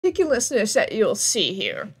ridiculousness that you'll see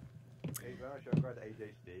here.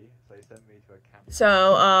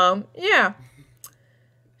 So, yeah.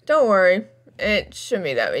 Don't worry. It shouldn't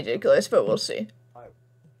be that ridiculous, but we'll see.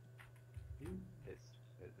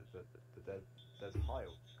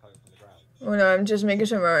 Oh no, I'm just making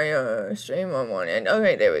some Mario stream on one end.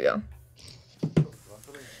 Okay, there we go.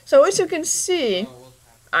 So as you can see,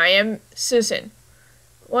 I am Susan.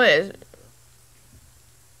 What is it?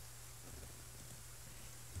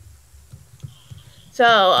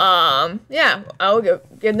 So, yeah, I'll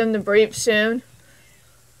give them the brief soon.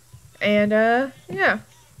 And, yeah.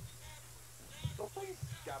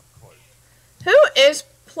 Who is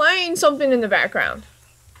playing something in the background?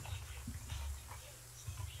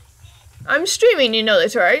 I'm streaming, you know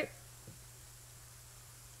this, right?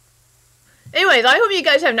 Anyways, I hope you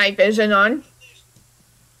guys have night vision on.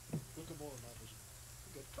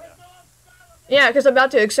 Yeah, because I'm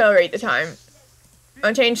about to accelerate the time.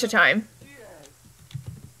 I'll change the time.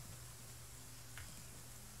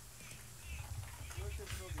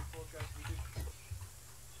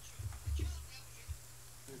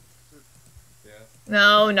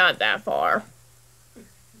 No, not that far.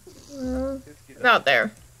 About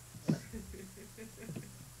there.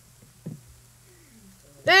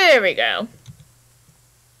 There we go.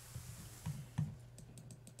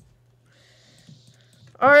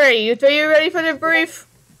 Alright, you three, you ready for the brief?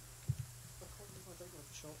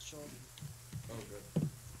 Oh, good.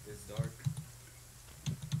 It's dark.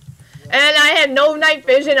 And I had no night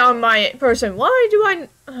vision on my person. Why do I...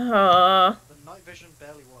 The night vision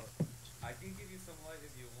barely worked. I can give you some light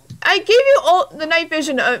if you want. I gave you all the night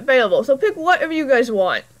vision available, so pick whatever you guys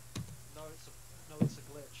want. No, it's a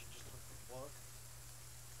glitch. It just doesn't work.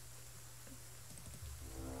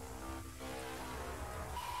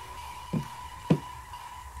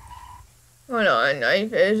 Hold on, night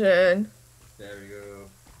vision. There we go.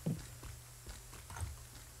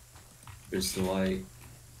 There's the light.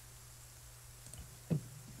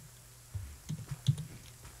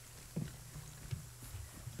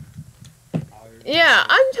 Yeah,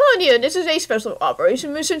 I'm telling you, this is a special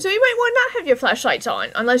operation mission, so you might want to not have your flashlights on,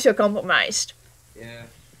 unless you're compromised. Yeah.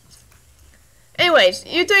 Anyways,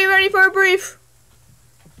 you three ready for a brief?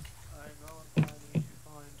 I need to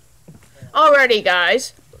find... Alrighty,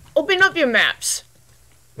 guys. Open up your maps.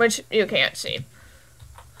 Which you can't see.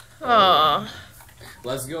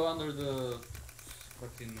 Let's go under the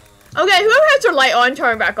fucking. Okay, whoever has their light on,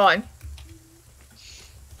 turn it back on.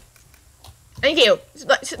 Thank you.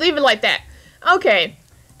 Let's leave it like that. Okay.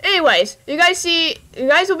 Anyways, you guys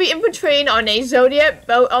will be infiltrating on a Zodiac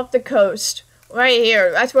boat off the coast. Right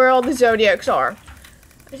here. That's where all the Zodiacs are.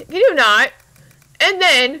 Can you not? And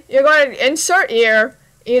then, you're going to insert here,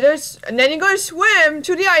 and then you're going to swim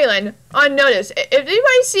to the island unnoticed. If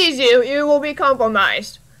anybody sees you, you will be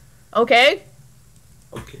compromised. Okay?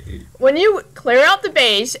 Okay. When you clear out the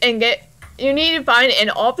base and you need to find an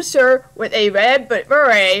officer with a red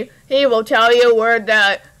beret. He will tell you where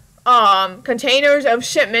the containers of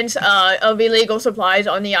shipments of illegal supplies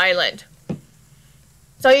on the island.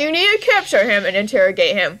 So you need to capture him and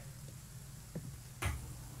interrogate him.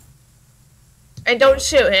 And don't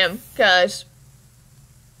shoot him, because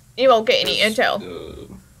you won't get any intel.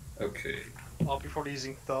 Okay. I'll be probably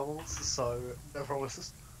using thermals, so no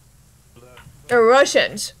promises. They're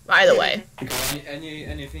Russians, by the way.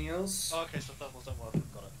 Anything else? Oh, okay, so thermals don't work.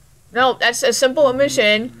 Got it. No, that's a simple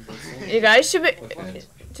mission. You guys should be,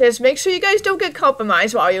 just make sure you guys don't get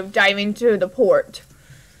compromised while you're diving to the port.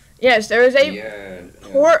 Yes, there is a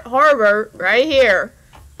port harbor right here.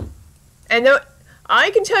 And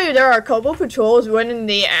I can tell you there are a couple patrols within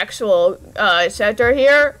the actual sector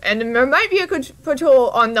here, and there might be a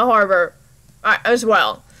patrol on the harbor as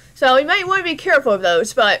well. So you might want to be careful of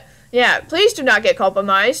those, but yeah, please do not get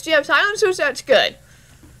compromised. You have silencers, that's good.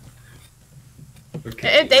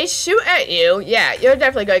 Okay. If they shoot at you, yeah, you're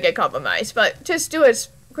definitely going to get compromised, but just do it as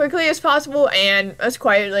quickly as possible and as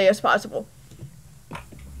quietly as possible.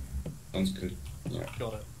 Sounds good. Yeah.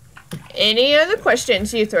 Got it. Any other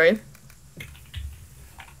questions, you three?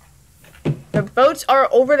 The boats are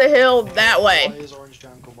over the hill that way. Why is orange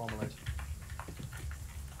jam called marmalade?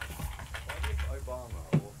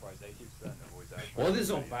 What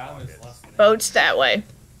is Obama's last name? Boats that way.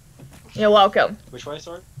 You're welcome. Which way,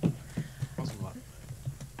 sorry? What's on that?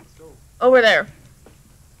 Let's go. Over there.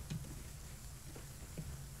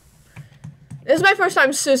 This is my first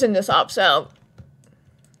time Susan this up, so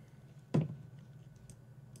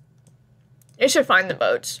you should find the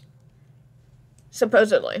boats.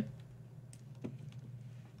 Supposedly.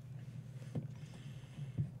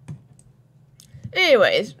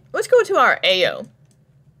 Anyways, let's go to our AO.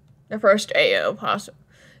 The first AO possible.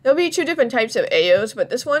 There'll be 2 different types of AOs, but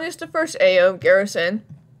this one is the first AO, Garrison.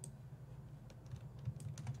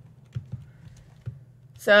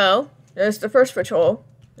 So, there's the first patrol.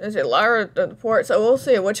 There's a lot of the port, so we'll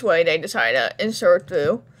see which way they decide to insert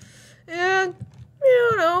through. And, you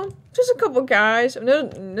don't know, just a couple guys. And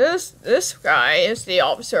then this guy is the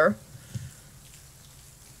officer.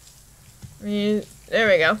 I mean, there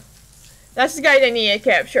we go. That's the guy they need to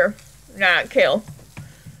capture, not kill.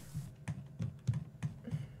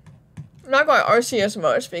 I'm not going to RC as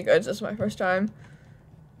much because this is my first time.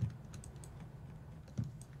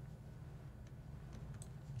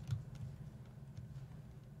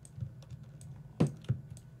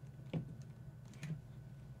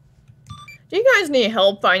 Do you guys need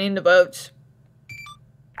help finding the boats?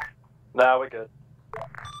 No, we're good.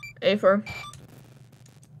 Afer.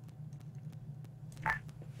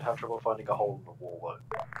 Have trouble finding a hole in the wall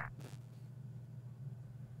though.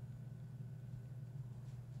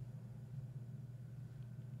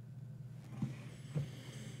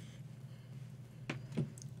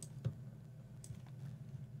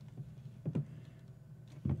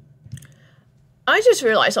 I just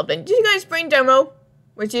realized something. Did you guys bring demo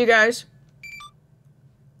with you guys?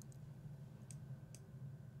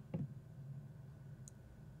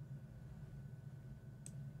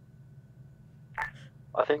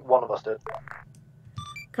 I think one of us did.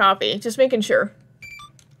 Copy. Just making sure.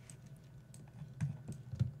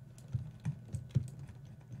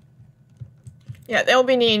 Yeah, they'll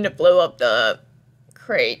be needing to blow up the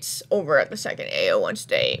crates over at the second AO once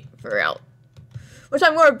they figure out. Which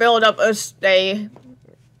I'm going to build up as they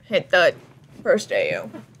hit the first AO.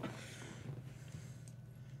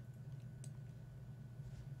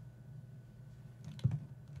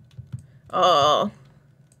 Oh.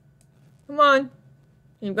 Come on.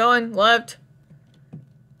 Keep going. Left.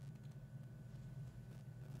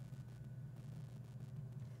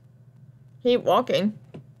 Keep walking.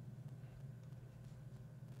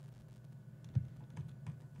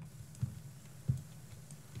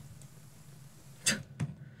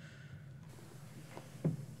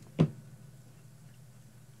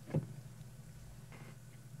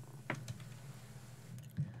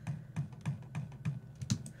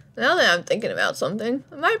 Now that I'm thinking about something,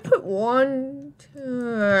 I might put one, two,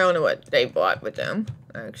 I don't know what they bought with them,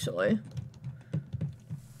 actually.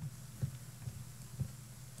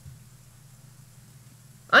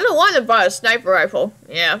 I don't want to buy a sniper rifle.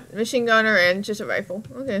 Yeah, machine gunner and just a rifle.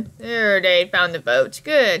 Okay, there they found the boats.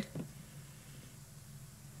 Good.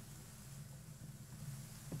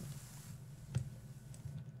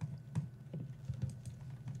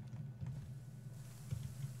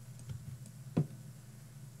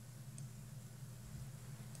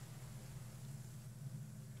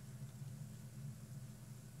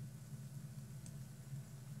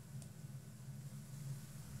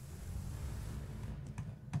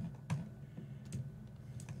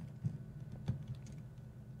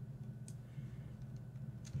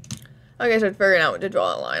 Okay, so figuring out what to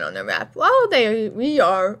draw a line on their map. While we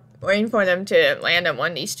are waiting for them to land on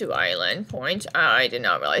one of these 2 island points. I did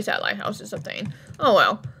not realize that lighthouse is a thing. Oh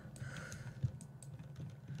well.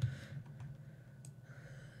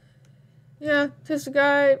 Yeah, just a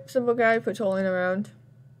guy, simple guy patrolling around.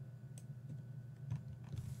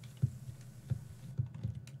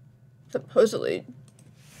 Supposedly.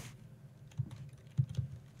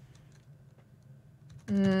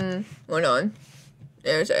 Hold on.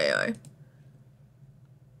 There's AI.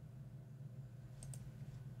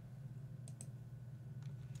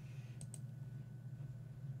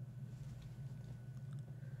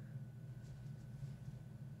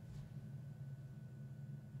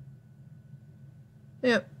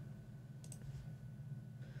 Yep.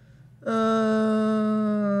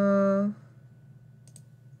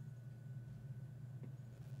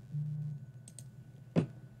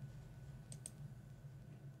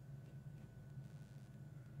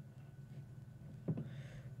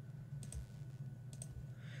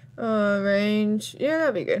 Range. Yeah,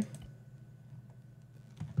 that'd be good.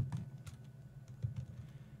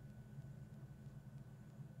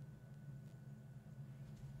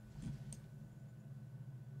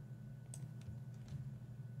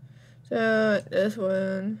 So, this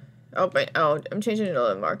one. Oh, wait. Oh, I'm changing it to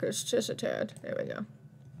the markers just a tad. There we go.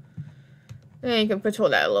 And you can patrol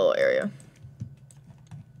that little area.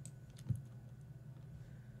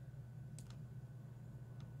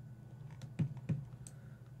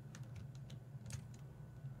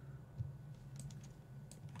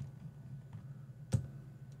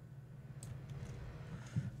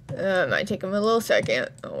 It might take him a little second.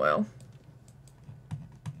 Oh well.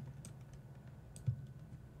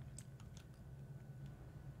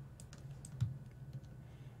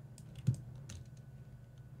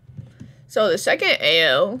 So the second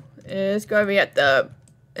AO is going to be at the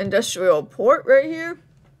industrial port right here.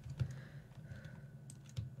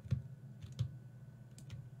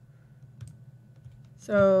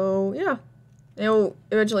 So, yeah. You'll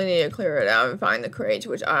eventually need to clear it out and find the crates,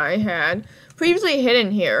 which I had previously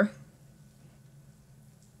hidden here.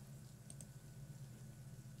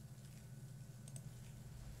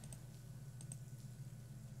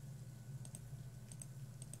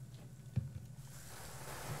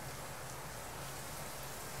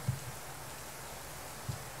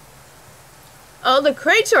 Oh, the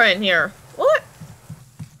crates are in here. What?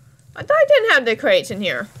 I thought I didn't have the crates in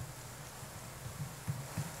here.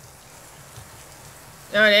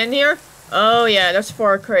 They're in here? Oh, yeah, that's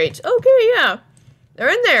 4 crates. Okay, yeah. They're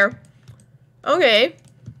in there. Okay.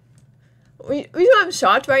 The reason I'm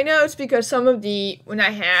shocked right now is because some of the... When I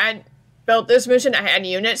had built this mission, I had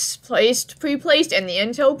units pre-placed, and the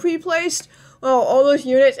intel pre-placed. Well, all those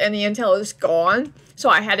units and the intel is gone. So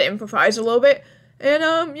I had to improvise a little bit.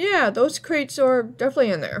 And, yeah, those crates are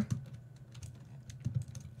definitely in there.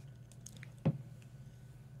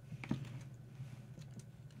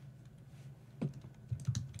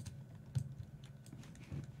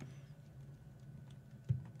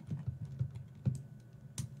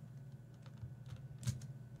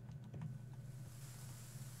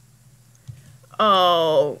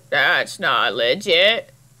 Oh, that's not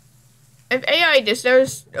legit. If AI just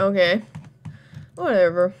knows, okay.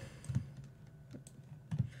 Whatever.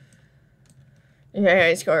 Yeah,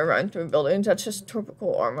 he's going to run through buildings. That's just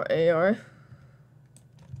typical armor AR.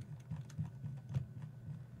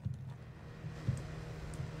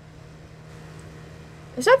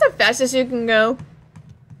 Is that the fastest you can go?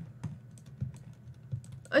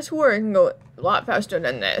 I swear it can go a lot faster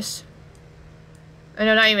than this. And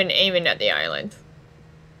I'm not even aiming at the island.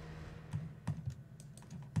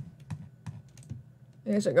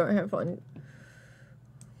 I guess I'm going to have fun.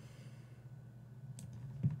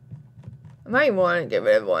 I might want to get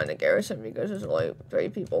rid of one in the garrison because there's only 3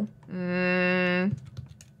 people.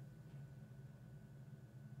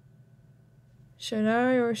 Should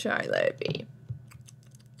I or should I let it be?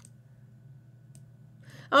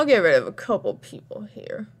 I'll get rid of a couple people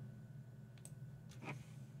here.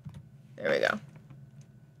 There we go.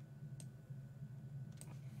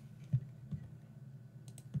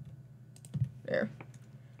 There.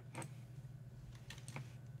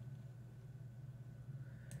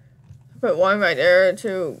 Put one right there,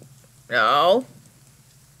 too. No.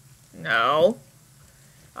 No.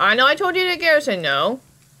 I know I told you to garrison. No.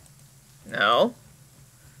 No.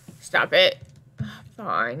 Stop it.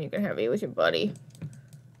 Fine, you can have it with your buddy.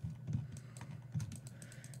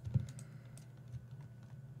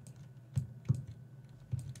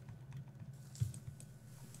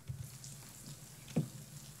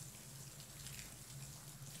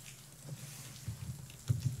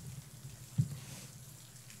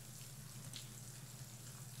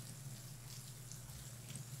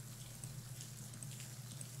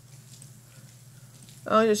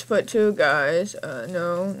 I'll just put 2 guys.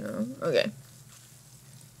 No. Okay.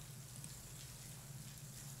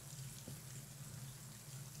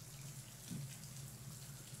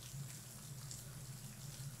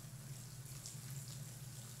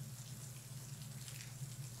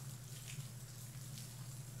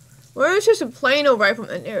 Where is just a plain old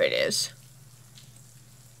rifleman? There it is.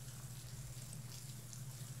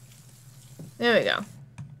 There we go.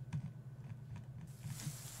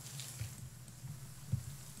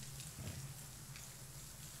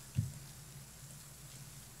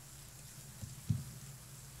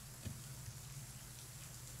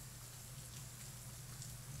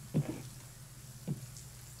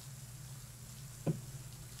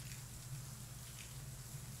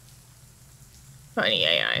 Funny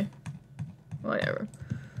AI. Whatever.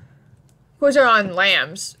 Of course, they're on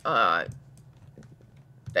Lamb's,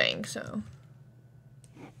 thing, so.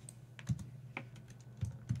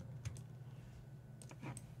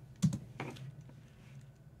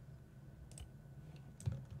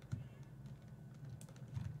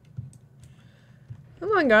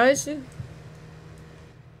 Come on, guys.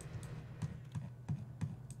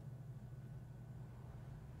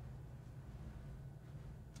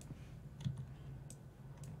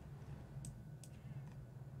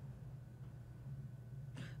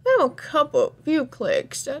 Few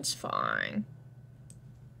clicks, that's fine.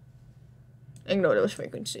 Ignore those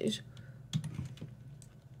frequencies.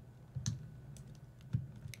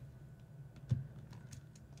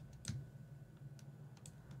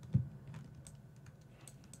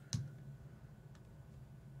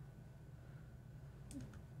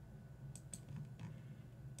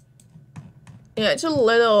 Yeah, it's a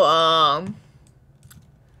little,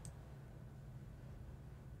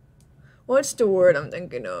 What's the word I'm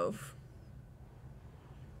thinking of?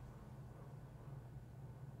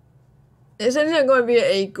 This isn't going to be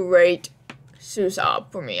a great SUSOP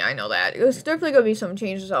for me, I know that. There's definitely going to be some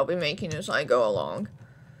changes I'll be making as I go along.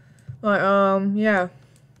 But, yeah.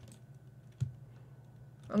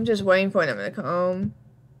 I'm just waiting for them to come.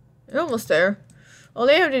 They're almost there. All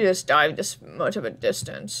they have to do is dive this much of a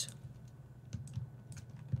distance.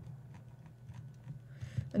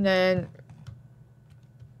 And then...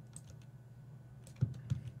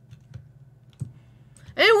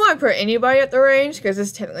 I didn't want to put anybody at the range, because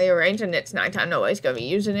it's technically a range and it's nighttime, nobody's going to be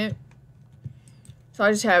using it. So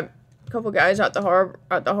I just have a couple guys at the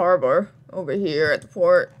harbor over here at the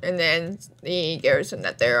port, and then the garrison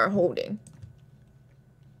that they are holding.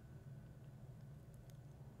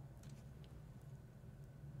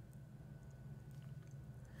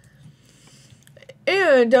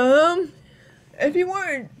 And, if you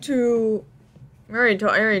wanted to, I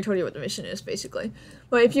already told you what the mission is, basically.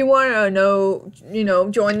 But if you want to know,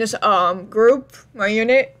 join this, group, my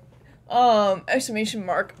unit, exclamation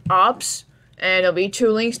mark ops, and there'll be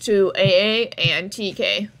 2 links to AA and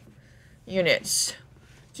TK units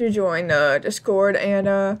to join the Discord, and,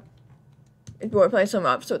 if you want to play some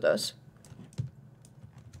ops with us.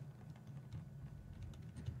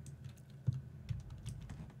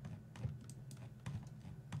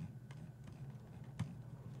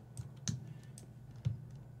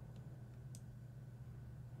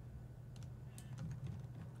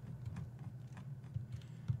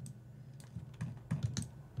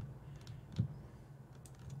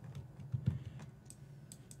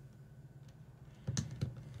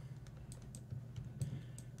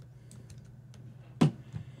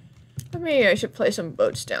 Maybe I should play some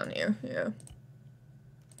boats down here, yeah.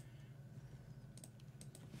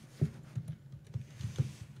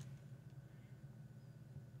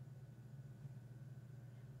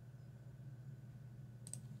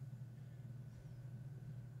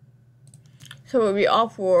 So we'll be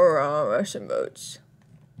off for Russian boats.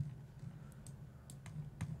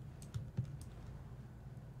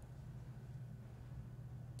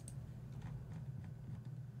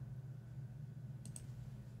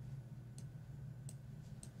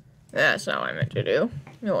 That's not what I meant to do.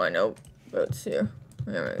 No, I know boats here.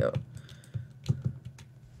 There we go.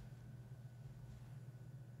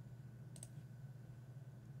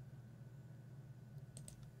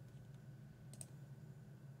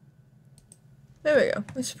 There we go.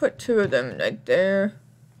 Let's put 2 of them right there.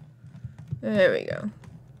 There we go.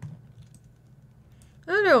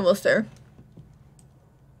 Oh, they're almost there.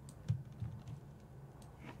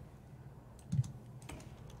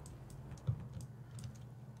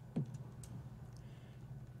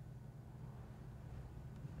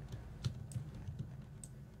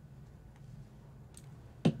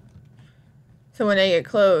 So when they get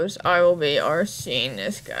close, I will be RCing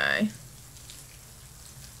this guy.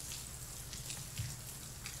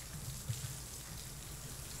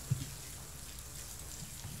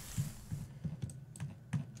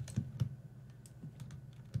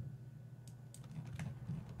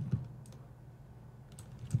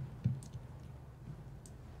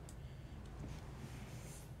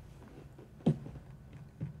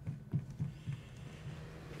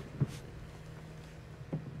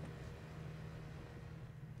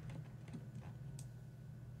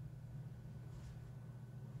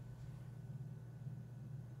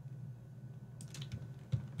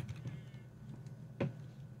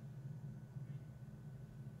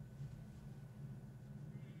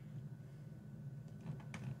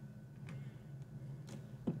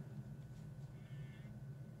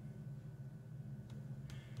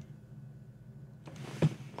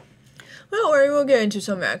 Don't worry, we'll get into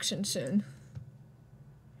some action soon.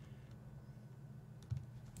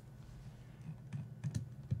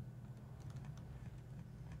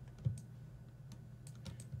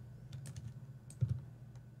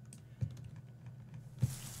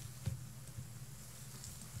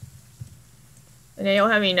 And they don't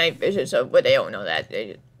have any night vision, so but they don't know that.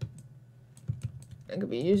 They could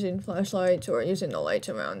be using flashlights or using the lights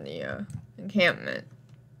around the encampment.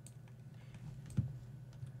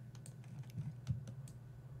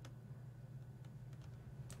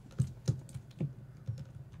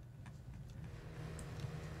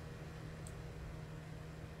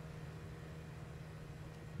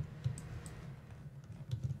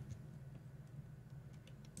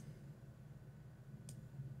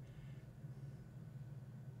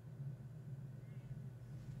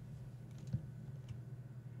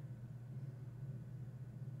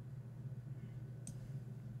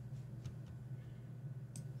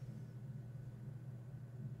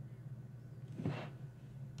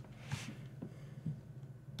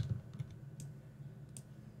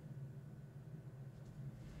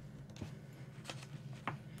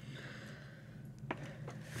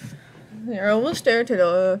 You're almost there to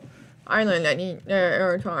the island that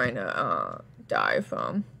you're trying to dive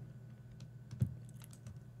from.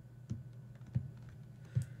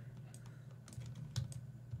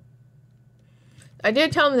 I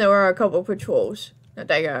did tell them there were a couple patrols that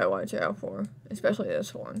they gotta watch out for, especially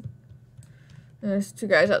this one. And there's 2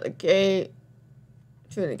 guys at the gate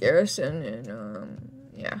to the garrison,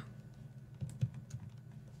 and yeah.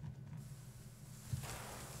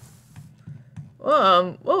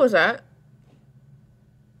 Well, what was that?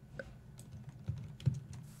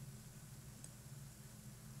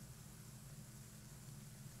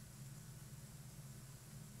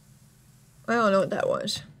 I don't know what that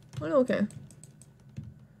was. But okay.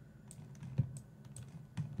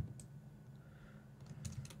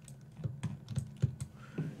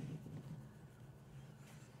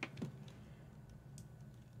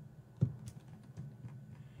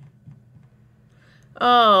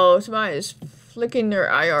 Oh, somebody is flicking their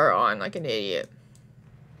IR on like an idiot.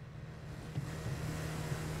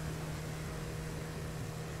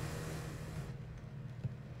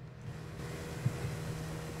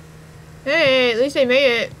 Hey, at least they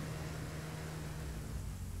made it.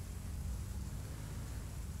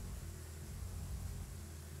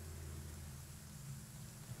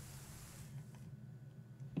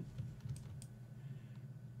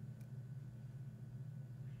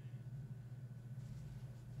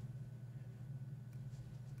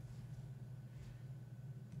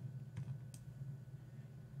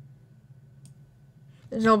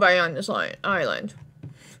 There's nobody on this island.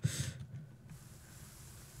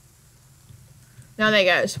 Now they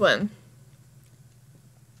gotta swim.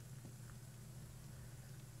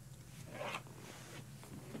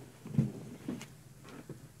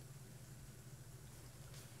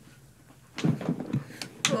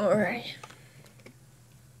 Alright.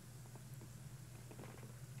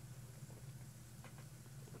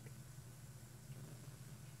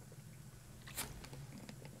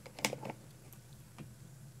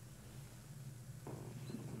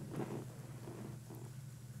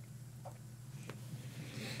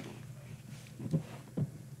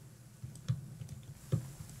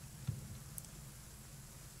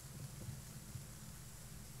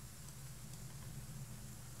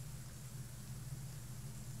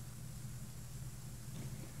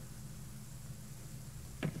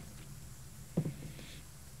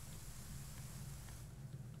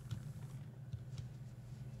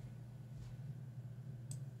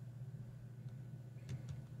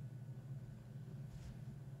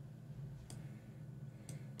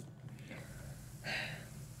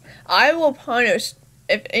 I will punish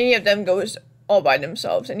if any of them goes all by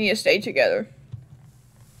themselves. They need to stay together.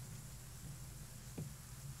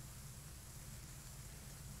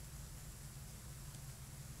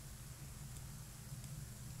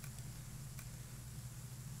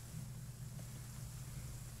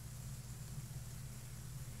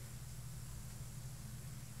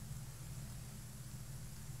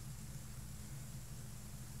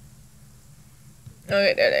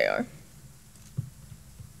 Okay, there they are.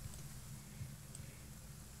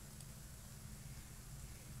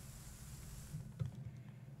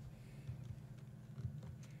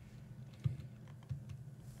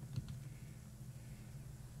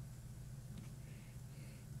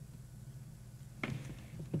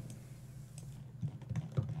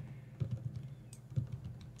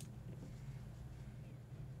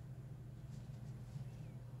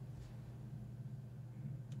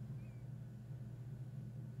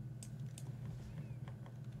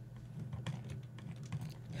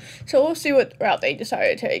 So we'll see what route they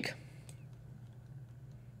decide to take.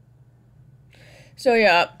 So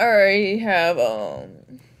yeah, I already have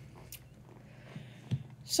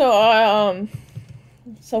so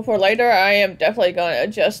for later I am definitely gonna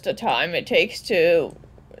adjust the time it takes to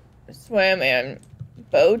swim and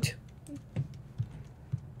boat.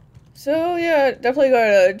 So yeah, definitely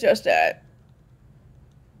gonna adjust that.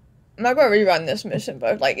 I'm not gonna rerun this mission,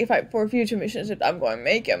 but like for future missions, if I'm going to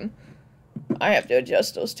make them, I have to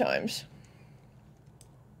adjust those times.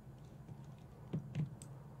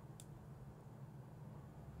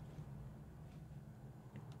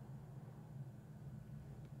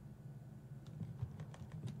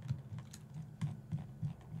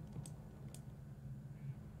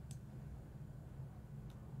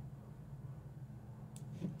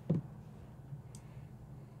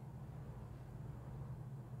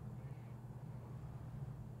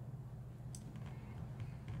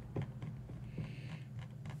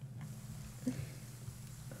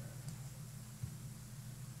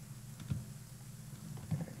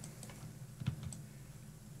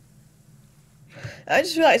 I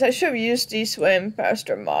just realized I should have used the swim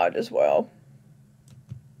faster mod as well.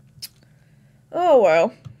 Oh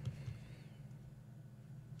well.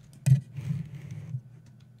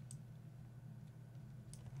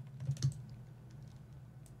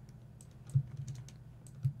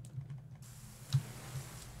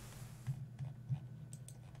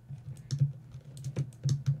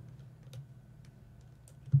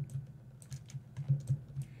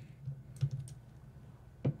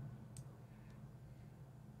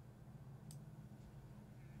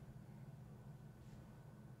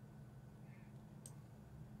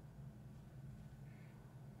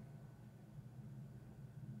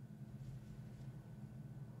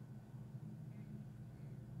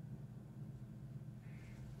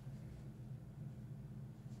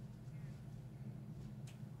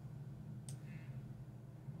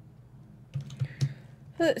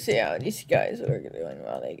 Let's see how these guys are doing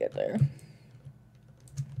while they get there.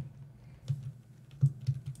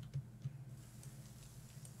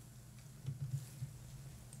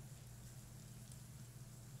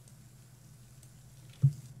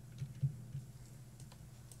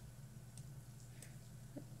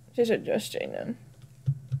 Just adjusting them.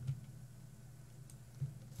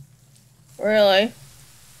 Really?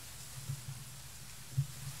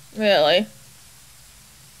 Really?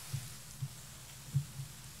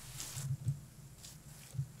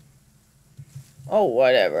 Oh,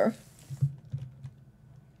 whatever.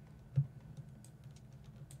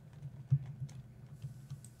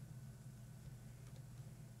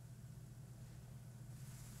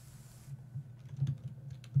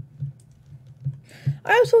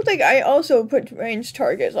 I also think I also put range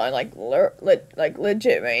targets on like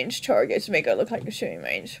legit range targets to make it look like a shooting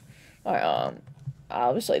range.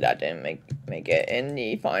 Obviously that didn't make it in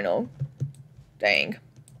the final thing.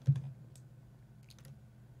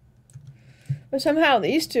 But somehow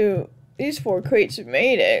these four crates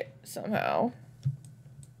made it somehow.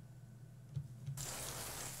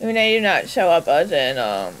 I mean, they do not show up as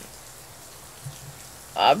an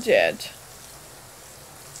object.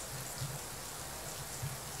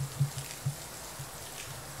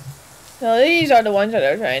 So these are the ones that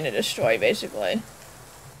they're trying to destroy, basically.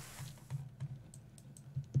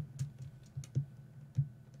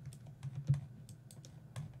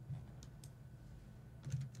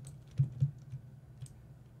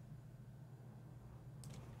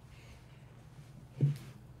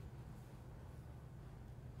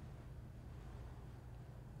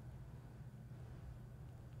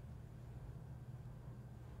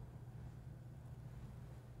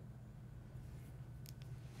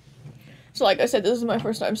 So like I said, this is my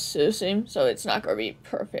first time sourcing, so it's not going to be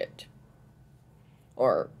perfect.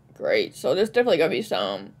 Or great. So there's definitely going to be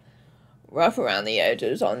some rough around the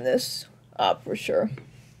edges on this for sure.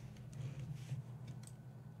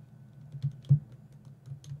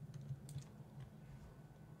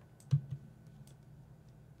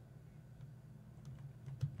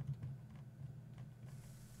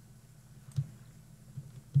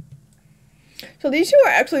 So these two are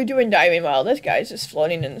actually doing diving while this guy's just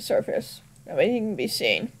floating in the surface. Nobody can be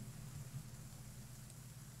seen.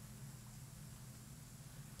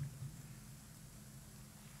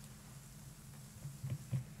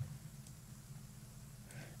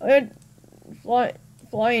 Not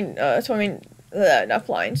flying,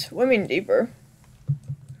 swimming deeper.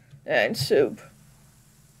 And soup.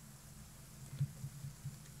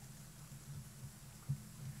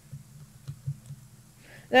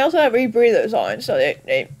 They also have rebreathers on, so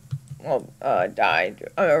they won't die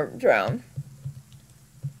or drown.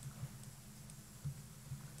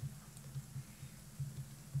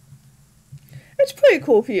 It's a pretty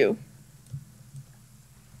cool view.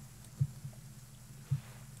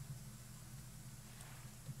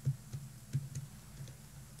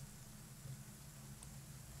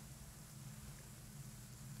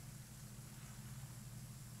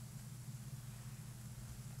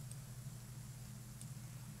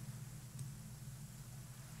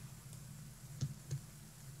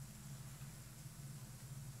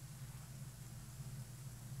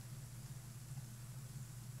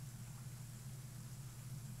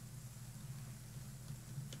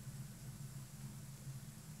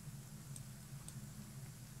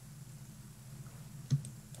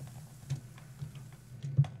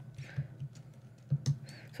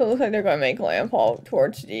 So it looks like they're going to make landfall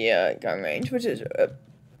towards the gun range, which is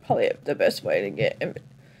probably the best way to get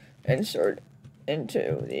inserted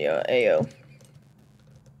into the AO.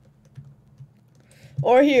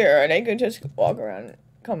 Or here, they could just walk around,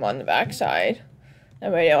 come on the backside.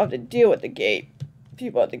 That way they don't have to deal with the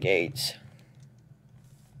people at the gates.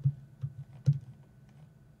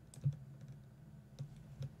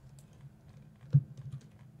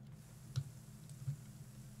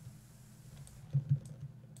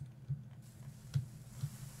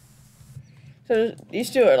 So these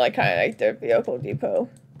two are like kind of like their vehicle depot.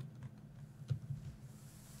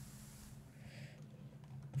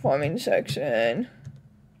 Farming section.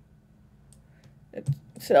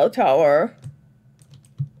 Cell tower.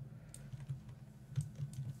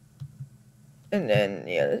 And then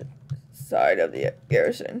the other side of the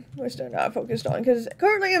garrison, which they're not focused on because it's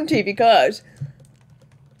currently empty because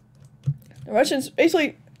the Russians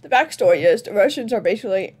basically, the backstory is the Russians are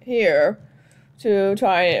basically here to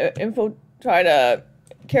try to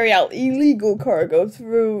carry out illegal cargo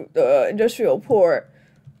through the industrial port,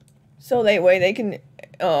 so that way they can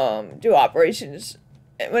do operations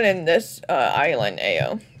within this island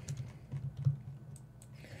AO.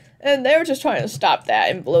 And they were just trying to stop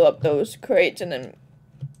that and blow up those crates and then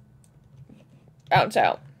bounce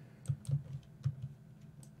out.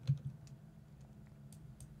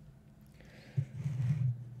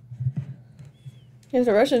 Because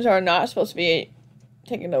the Russians are not supposed to be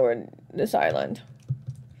taking over this island.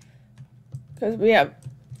 Because we have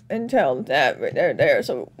intel that they're there,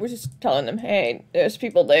 so we're just telling them, hey, there's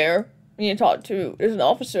people there you need to talk to. There's an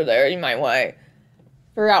officer there, you might want to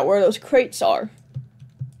figure out where those crates are.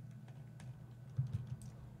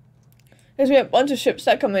 Because we have a bunch of ships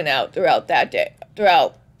that come in and out throughout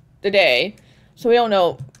the day, so we don't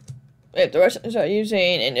know if the Russians are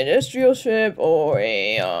using an industrial ship or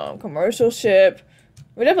a commercial ship.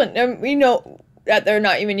 We know that they're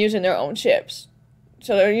not even using their own ships,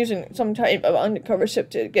 so they're using some type of undercover ship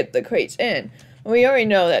to get the crates in. And we already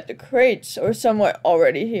know that the crates are somewhat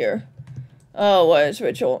already here. Oh, what is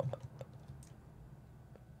ritual?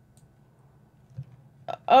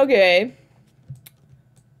 Okay.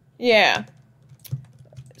 Yeah.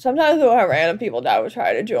 Sometimes we'll have random people that will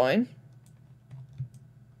try to join.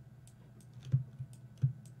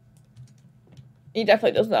 He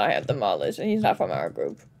definitely does not have the mod list, and he's not from our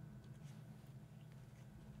group.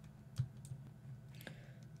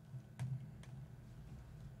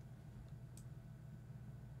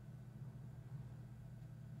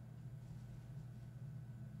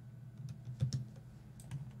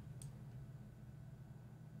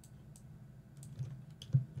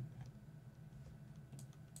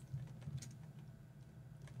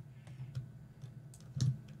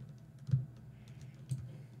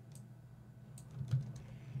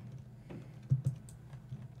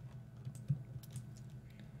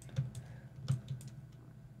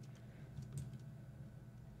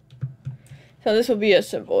 So this will be a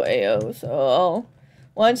simple AO, so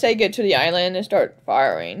once they get to the island and start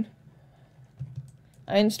firing,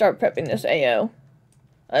 I can start prepping this AO,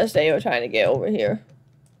 as they were trying to get over here.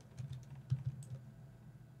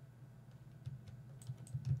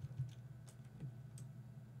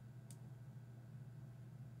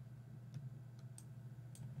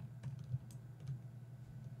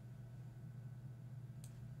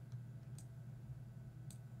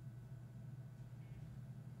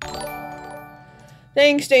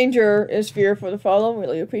 Thanks, Danger is Fear, for the follow.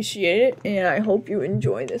 Really appreciate it, and I hope you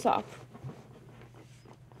enjoy this op.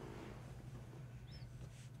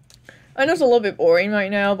 I know it's a little bit boring right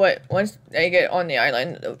now, but once they get on the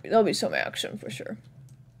island, there'll be some action for sure.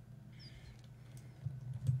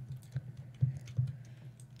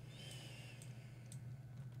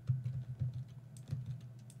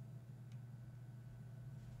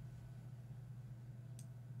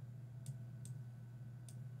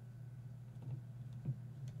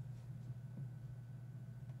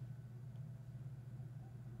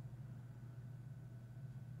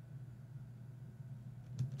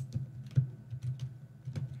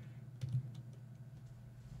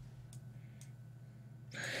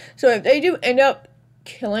 So if they do end up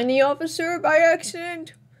killing the officer by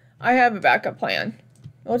accident, I have a backup plan.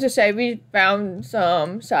 We'll just say we found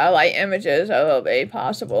some satellite images of a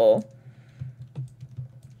possible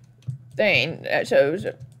thing that shows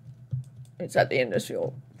it's at the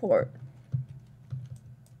industrial port.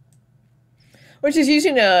 Which is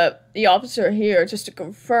using the officer here just to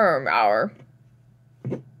confirm our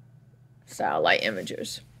satellite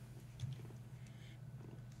images.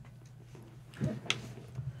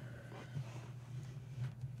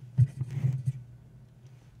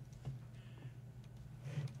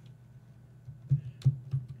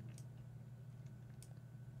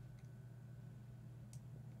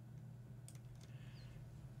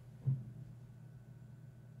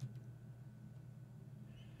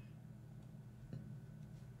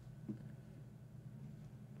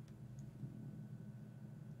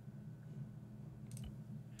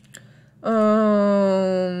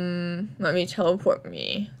 Let me teleport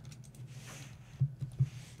me.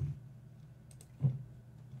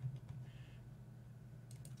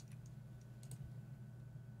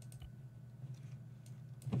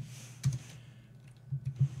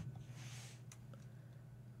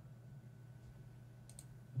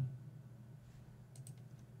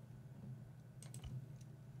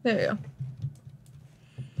 There you go.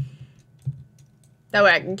 That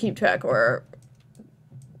way I can keep track where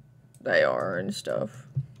they are and stuff.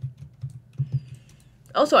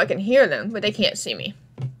 Also, I can hear them, but they can't see me.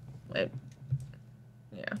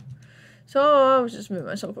 Yeah. So, I'll just move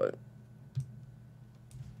myself out.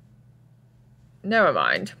 Never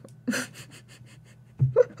mind.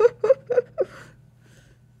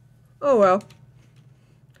 Oh well.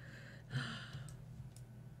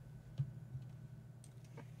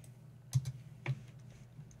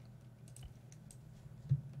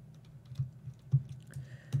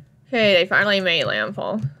 Okay, they finally made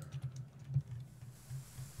landfall.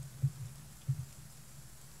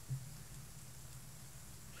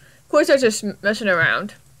 Of course, they're just messing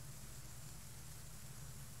around.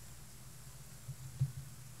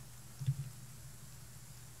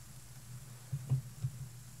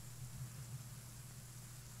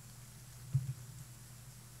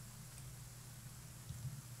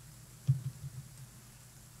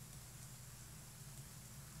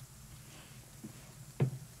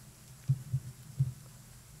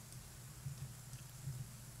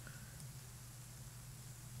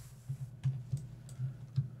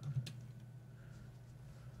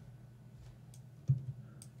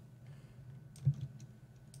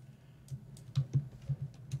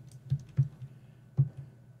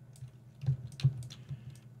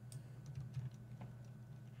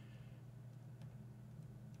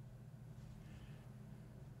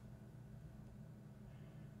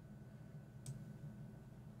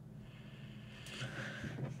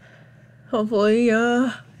 Hopefully,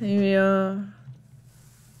 maybe,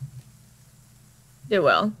 did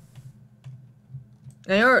well.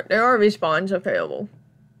 There are respawns available.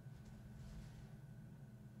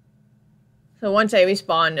 So once they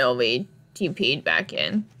respawn, they'll be TP'd back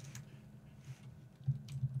in.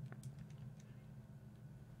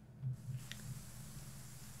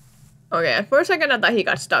 Okay, for a second I thought he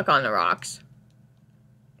got stuck on the rocks.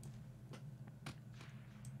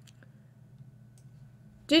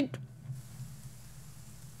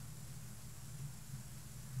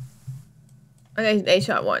 They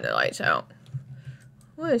shot one of the lights out.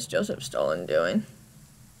 What is Joseph Stalin doing?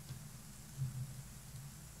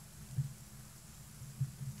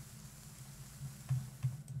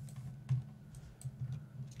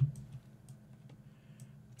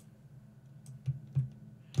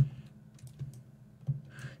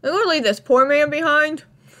 They're gonna leave this poor man behind.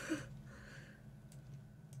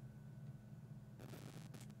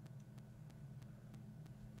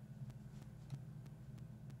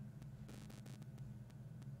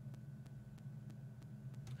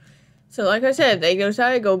 So like I said, if they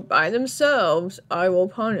decide to go by themselves, I will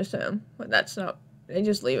punish them. But that's not, they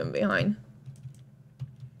just leave him behind.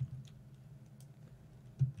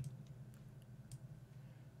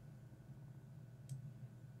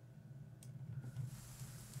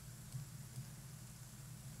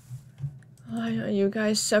 Why are you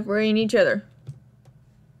guys separating each other?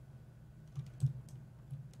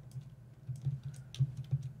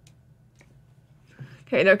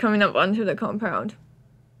 Okay, they're coming up onto the compound.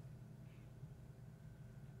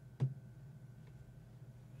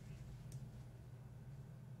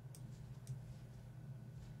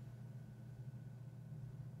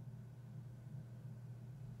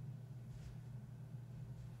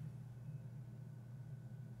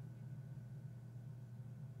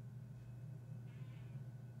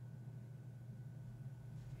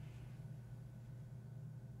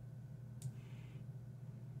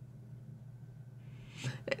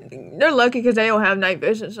 They're lucky because they don't have night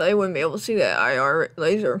vision, so they wouldn't be able to see that IR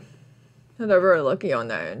laser. So they're very lucky on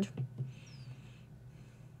that end.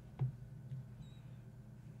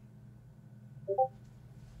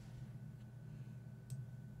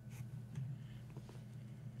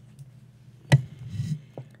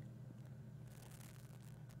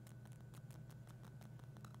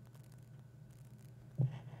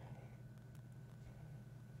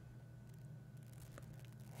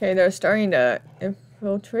 Okay, they're starting to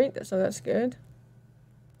infiltrate, so that's good.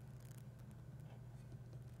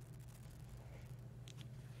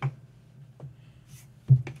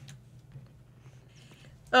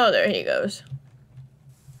 Oh, there he goes.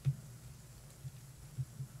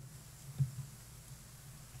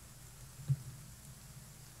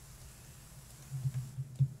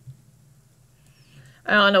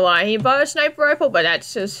 I don't know why he bought a sniper rifle, but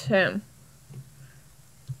that's just him.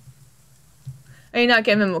 I did not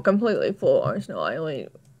give him a completely full arsenal, I only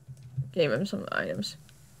gave him some items.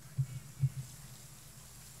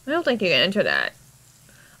 I don't think you can enter that.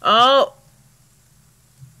 Oh!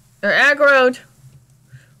 They're aggroed!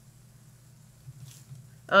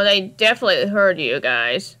 Oh, they definitely heard you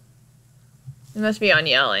guys. You must be on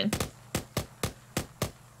yelling.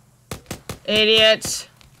 Idiots.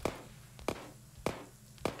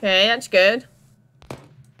 Okay, that's good.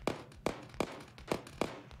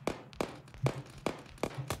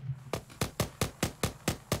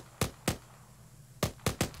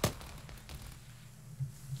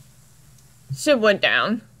 Sid went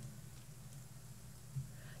down.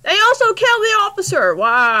 They also killed the officer!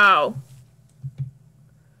 Wow.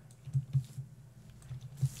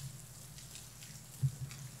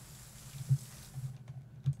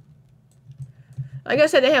 Like I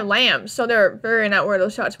said, they have lamps, so they're figuring out where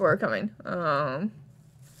those shots were coming. I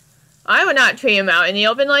would not treat him out in the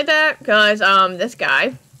open like that, because, this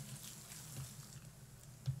guy.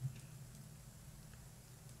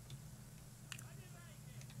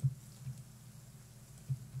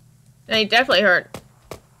 And he definitely hurt.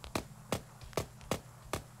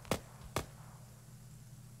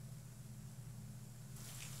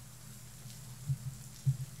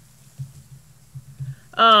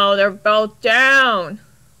 Oh, they're both down.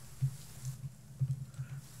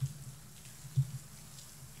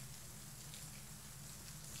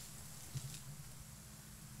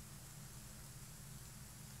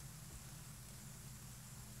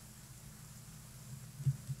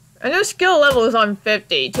 And their skill level is on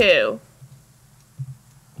 50 too.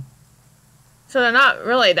 So they're not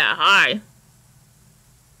really that high.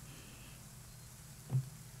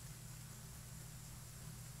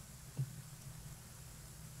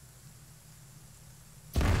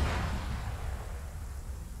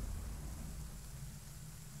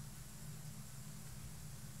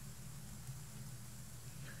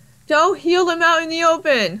 Don't heal them out in the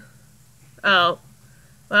open. Oh.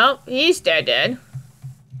 Well, he's dead.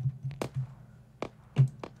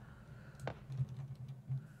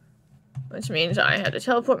 Which means I had to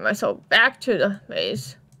teleport myself back to the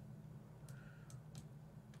base.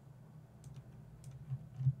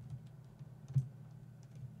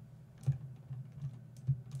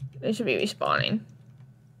 They should be respawning.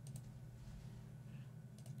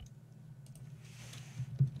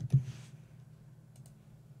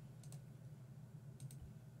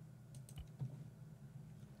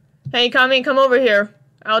 Hey, Kami, come over here.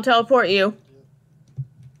 I'll teleport you.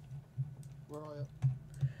 Where are you?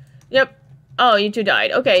 Yep. Oh, you two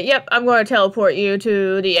died. Okay, yep, I'm going to teleport you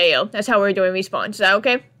to the AO. That's how we're doing respawn. Is that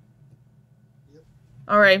okay? Yep.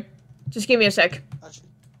 Alright. Just give me a sec. Actually,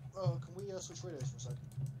 can we switch radios for a sec?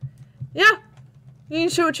 Yeah. You can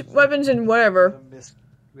switch weapons and whatever.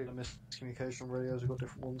 We had a miscommunication on radios, we've got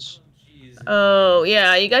different ones. Jeez. Oh,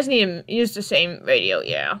 yeah, you guys need to use the same radio,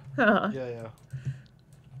 yeah. Yeah.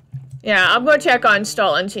 Yeah, I'm going to check on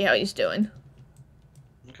Stall and see how he's doing.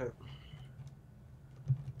 Okay.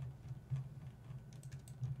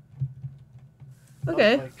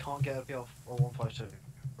 Okay. I can't get a PL or 152.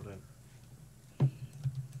 Brilliant.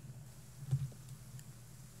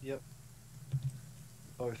 Yep.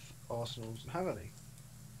 Both arsenals don't have any.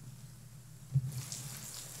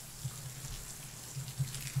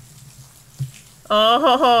 Oh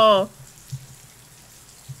ho ho.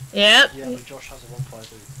 Yep. Yeah, but Josh has a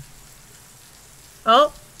 152.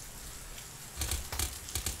 Oh.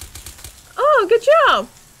 Oh, good job.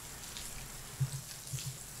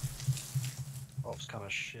 Oh, it's kind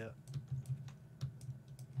of shit.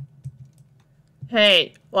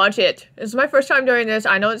 Hey, watch it. This is my first time doing this.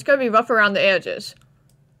 I know it's going to be rough around the edges.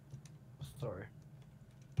 Sorry.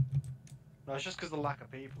 No, it's just because of the lack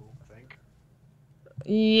of people, I think.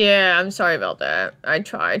 Yeah, I'm sorry about that. I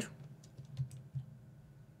tried.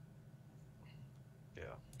 Yeah.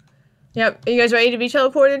 Yep. Are you guys ready to be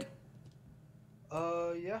teleported?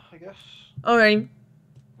 Yeah, I guess. Alright.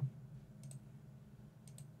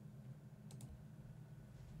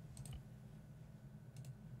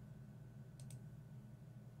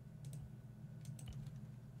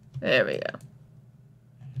 There we go.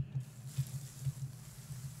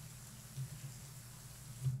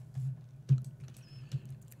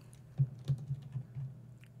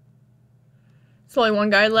 There's only one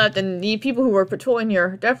guy left, and the people who were patrolling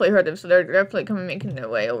here definitely heard him, so they're definitely coming making their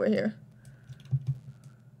way over here.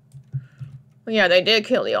 Well, yeah, they did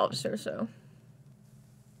kill the officer, so.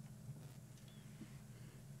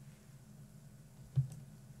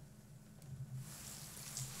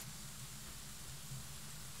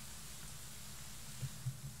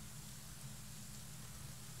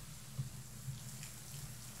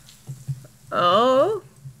 Oh.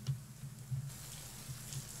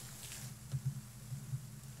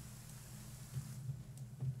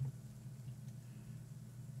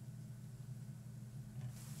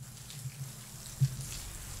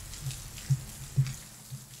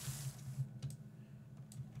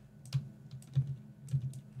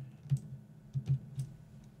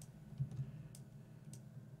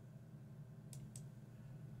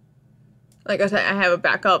 Like I said, I have a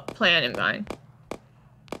backup plan in mind.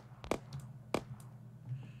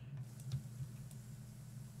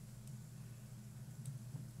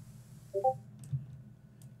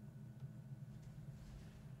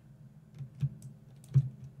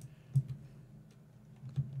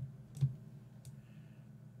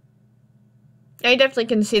 I definitely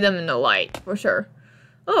can see them in the light, for sure.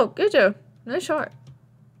 Oh, good job. Nice shot.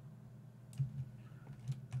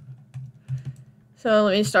 So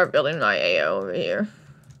let me start building my AO over here.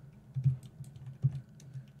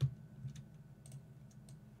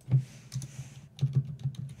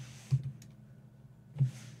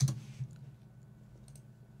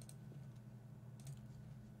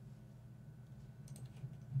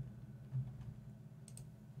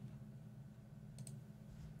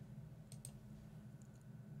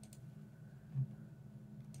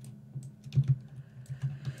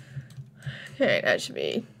 Okay, that should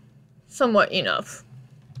be somewhat enough.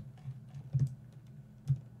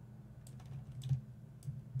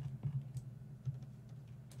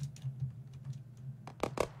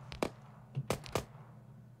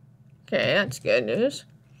 Okay, that's good news.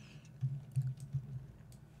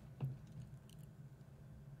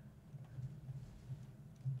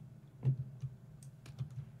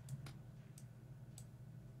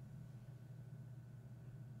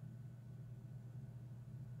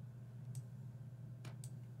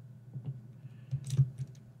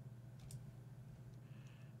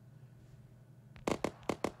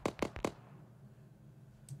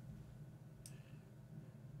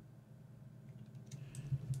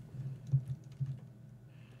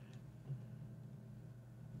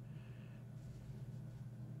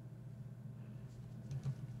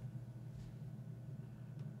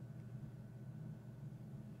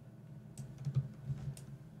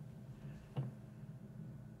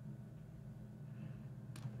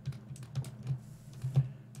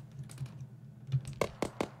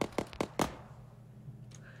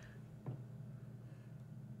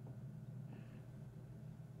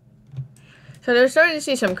 So they're starting to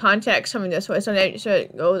see some contacts coming this way, so they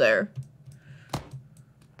should go there.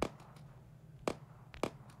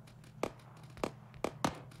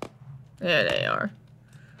 There they are.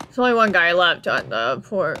 There's only one guy left on the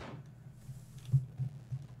port.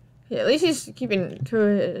 Yeah, at least he's keeping to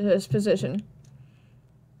his position.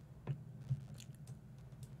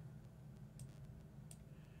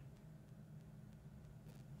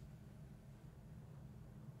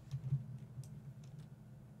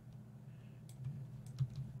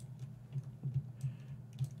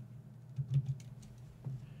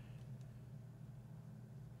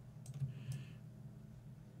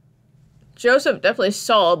 Joseph definitely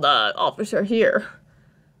saw the officer here.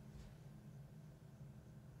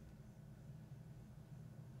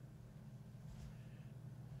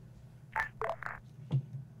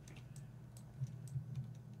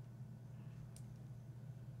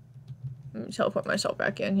 Let me teleport myself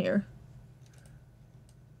back in here.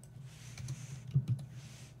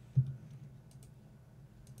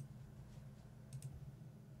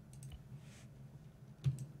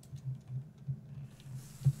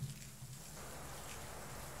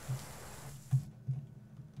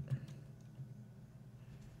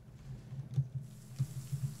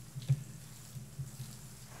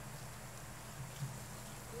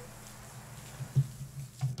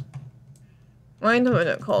 Why didn't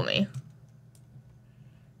it call me?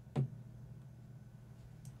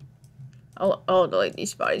 I'll delete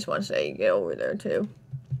these bodies once they get over there too.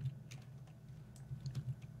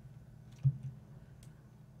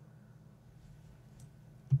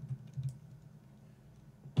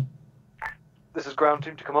 This is ground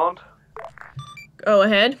team to command. Go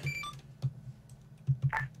ahead.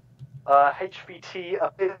 HVT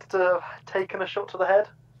appears to have taken a shot to the head.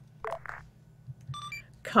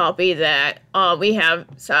 Copy that. We have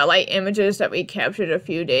satellite images that we captured a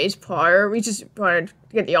few days prior. We just wanted to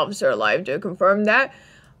get the officer alive to confirm that.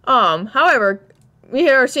 However, we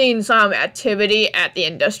are seeing some activity at the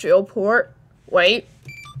industrial port. Wait.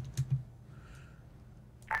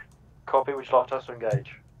 Copy, would you like us to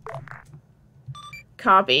engage?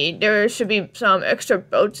 Copy. There should be some extra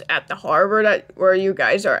boats at the harbor where you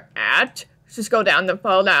guys are at. Just go down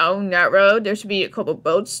that road. There should be a couple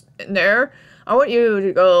boats in there. I want you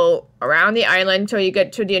to go around the island until you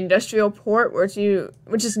get to the industrial port, which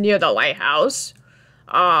is near the lighthouse.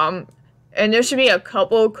 And there should be a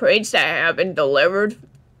couple crates that have been delivered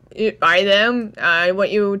by them. I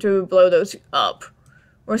want you to blow those up.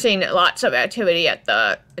 We're seeing lots of activity at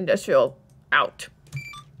the industrial out.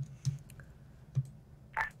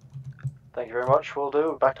 Thank you very much. We'll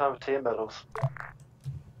do. Back time for tea and medals.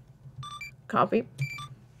 Copy.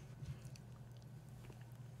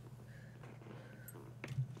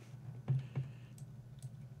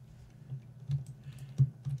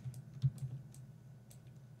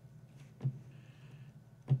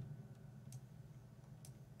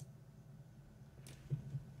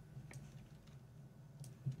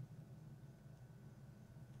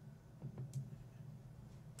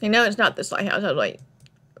 You know, it's not this lighthouse. I was like,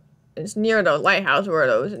 it's near the lighthouse where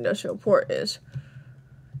those industrial port is.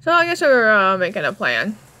 So I guess we're making a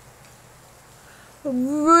plan.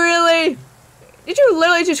 Really? Did you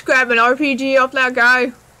literally just grab an RPG off that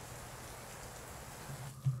guy?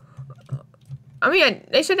 I mean,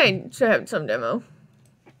 they said they should have some demo.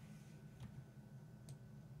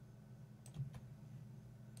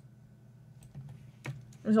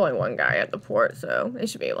 There's only one guy at the port, so they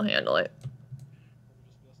should be able to handle it.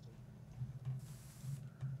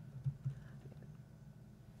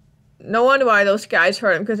 No wonder why those guys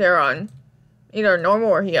hurt him, because they're on either normal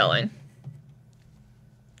or healing.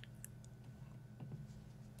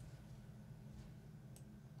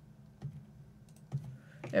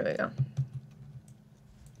 There we go.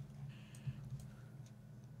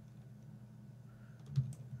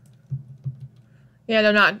 Yeah,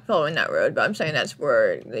 they're not following that road, but I'm saying that's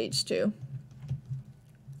where it leads to.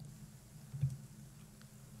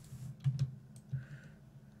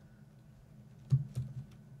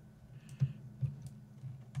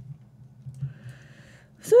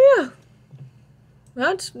 So yeah,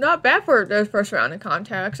 that's not bad for the first round of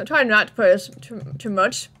contacts. I tried not to put us too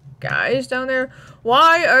much guys down there.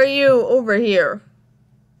 Why are you over here?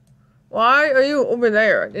 Why are you over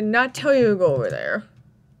there? I did not tell you to go over there.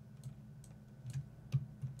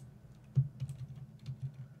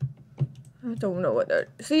 I don't know what that.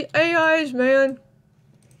 See, AIs, man.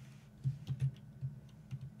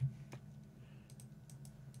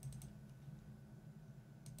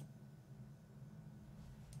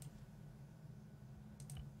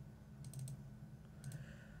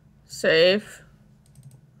 Safe.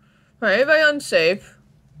 Alright, everybody unsafe.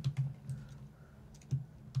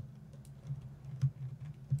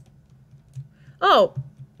 Oh,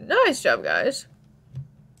 nice job, guys.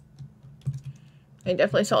 I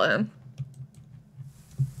definitely saw him.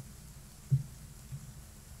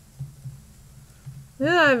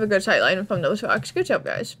 Yeah, I have a good sight line from those rocks. Good job,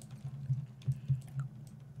 guys.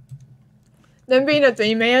 Them being a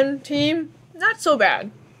 3-man team, not so bad.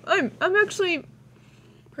 I'm actually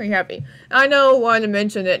pretty happy. I know one to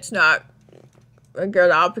mention it's not a good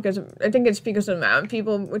op because I think it's because of the amount of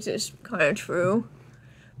people, which is kind of true.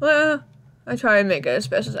 Well, I try to make it as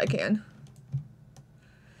best as I can.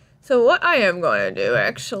 So what I am going to do,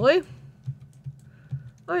 actually,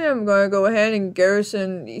 I am going to go ahead and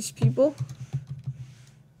garrison these people.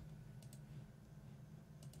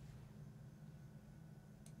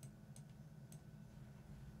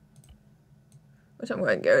 Which I'm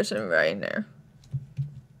going to garrison right in there.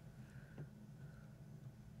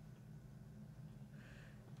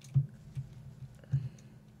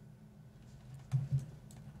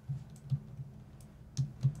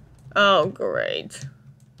 Oh, great.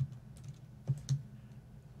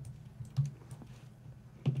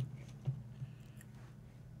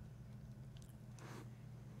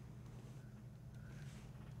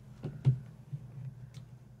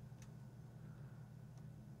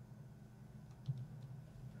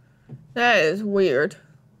 That is weird.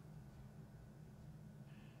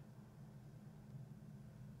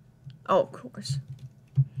 Oh, of course.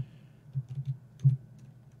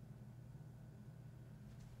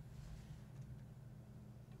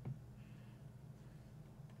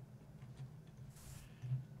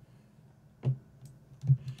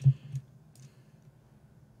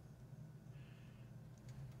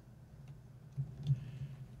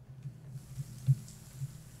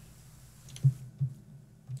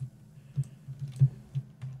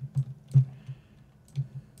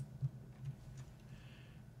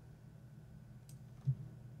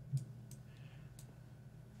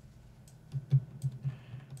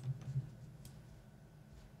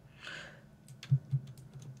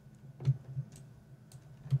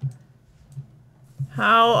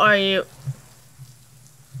 How are you?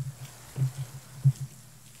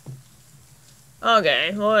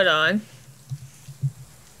 Okay, hold on.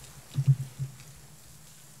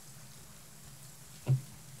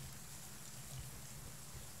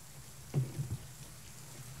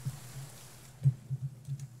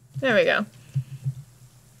 There we go.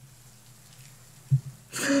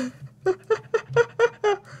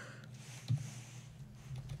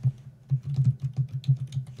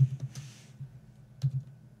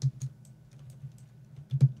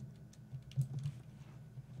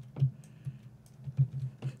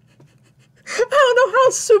 I don't know how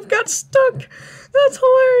Soup got stuck. That's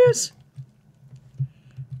hilarious.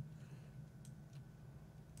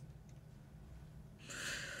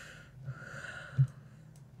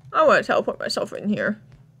 I want to teleport myself in here.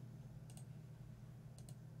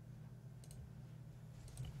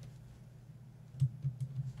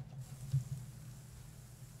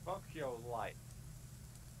 Fuck your light.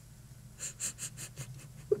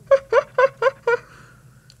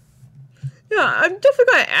 Yeah, I'm definitely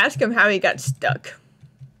gonna ask him how he got stuck.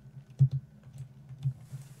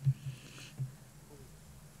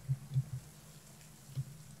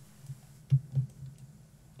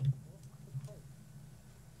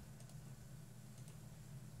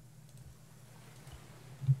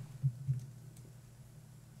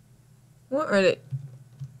 What are they?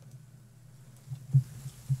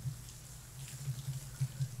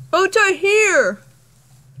 Boats are here!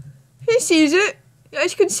 He sees it! You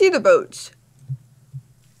guys can see the boats.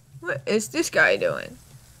 What is this guy doing?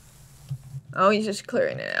 Oh, he's just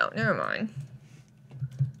clearing it out. Never mind.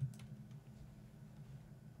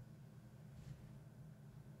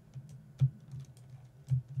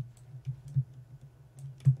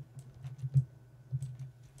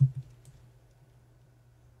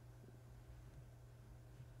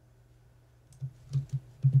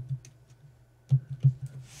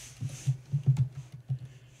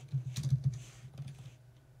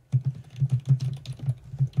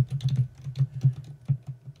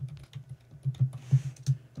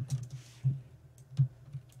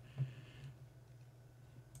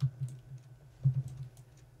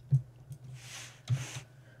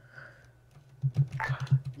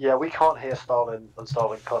 Yeah, we can't hear Starling, and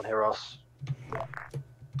Starling can't hear us.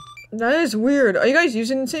 That is weird. Are you guys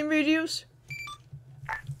using the same radios?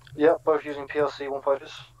 Yeah, both using PLC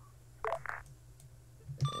 150s.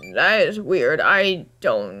 That is weird. I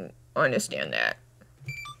don't understand that.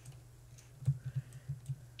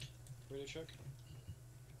 Radio check.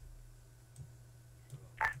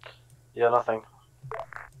 Yeah, nothing.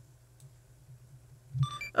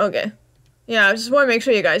 Okay. Yeah, I just want to make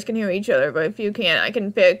sure you guys can hear each other, but if you can't, I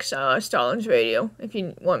can fix Stalin's radio if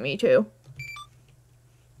you want me to.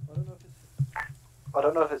 I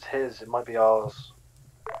don't know if it's his, it might be ours.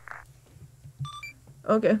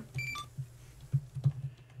 Okay.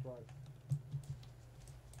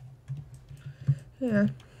 Yeah.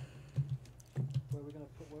 Where we're gonna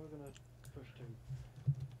push to?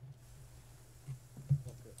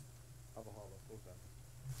 Rocket. Other harbour, full send.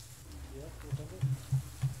 Yeah, full send it.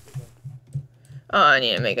 Full send. Oh, I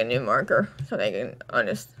need to make a new marker so they can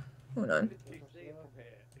understand. Hold on.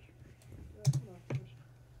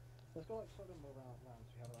 Let's go like slightly more around so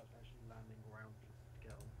we have like actually landing ground to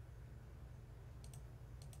get on.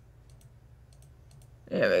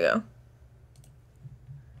 There we go.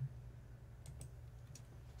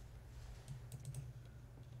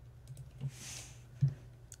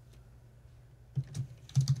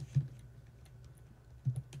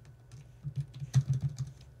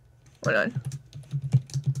 Hold on.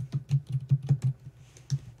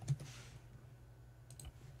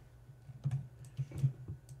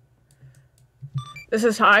 This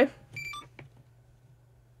is high.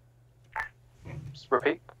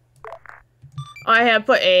 Repeat. I have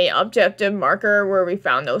put a objective marker where we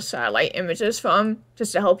found those satellite images from,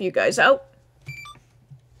 just to help you guys out.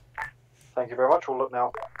 Thank you very much, we'll look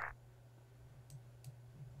now.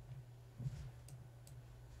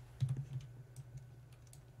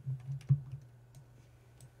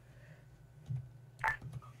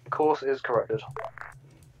 Course is corrected.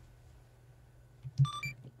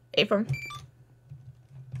 Abram.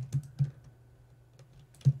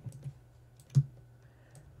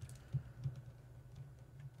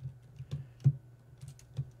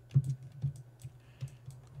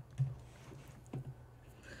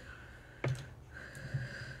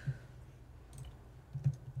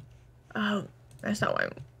 Oh, that's not why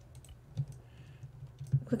I'm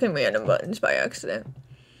clicking random buttons by accident.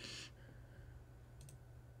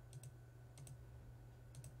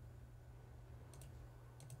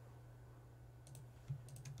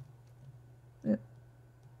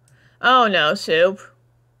 Oh no, Soup.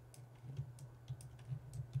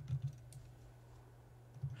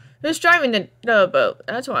 Who's driving the boat?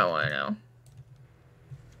 That's what I want to know.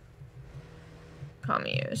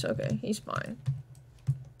 Commies, okay, he's fine.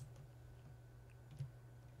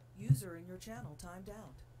 User in your channel timed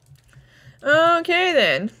out. Okay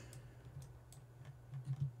then.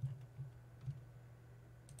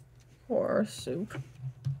 Poor Soup.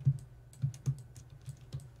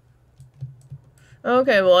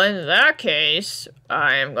 Okay, well in that case,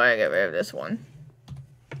 I am going to get rid of this one.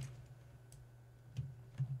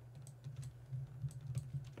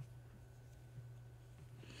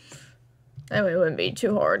 That way it wouldn't be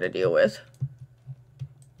too hard to deal with.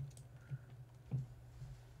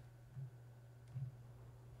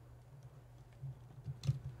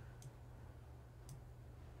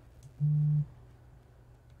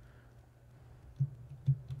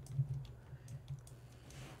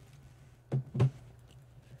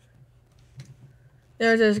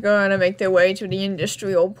 They're just gonna make their way to the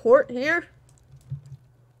industrial port here.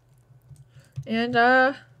 And,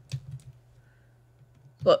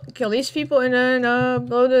 look, kill these people and then,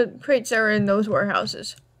 blow the crates that are in those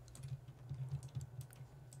warehouses.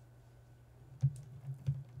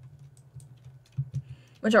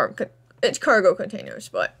 Which are, it's cargo containers,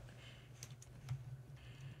 but.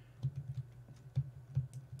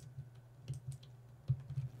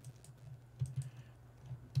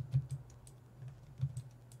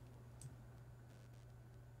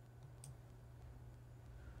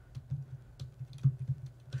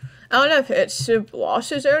 I don't know if it's Soup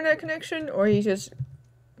lost his internet connection or he just,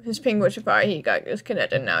 his ping was fine, he got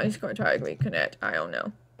disconnected, now he's going to try to reconnect. I don't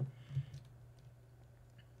know.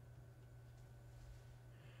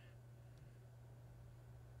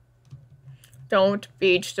 Don't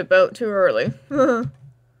beach the boat too early. I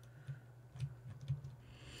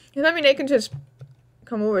mean, they can just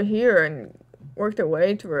come over here and work their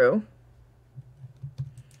way through.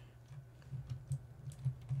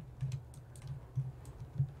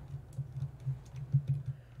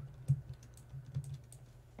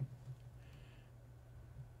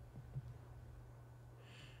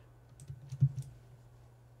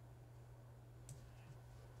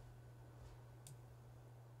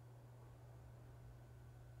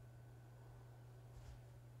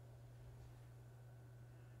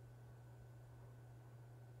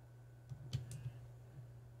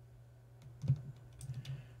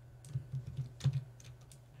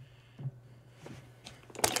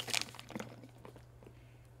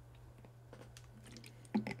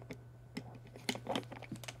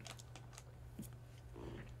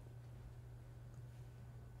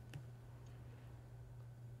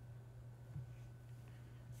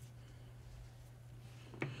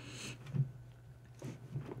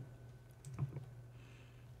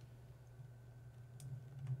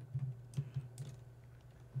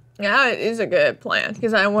 Yeah, it is a good plan,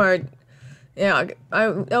 because I want, yeah,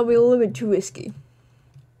 that'll be a little bit too risky.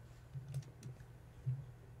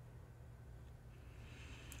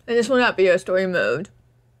 And this will not be a story mode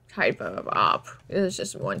type of op. It's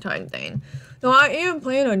just a one-time thing. No, I am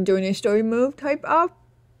planning on doing a story mode type op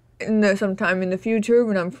sometime in the future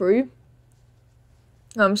when I'm free.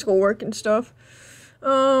 Schoolwork and stuff.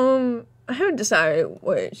 I haven't decided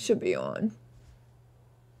what it should be on.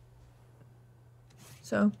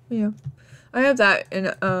 So, yeah. I have that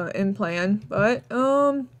in plan, but,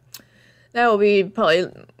 that will be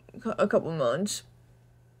probably a couple months.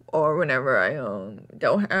 Or whenever I,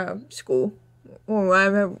 don't have school. Or when I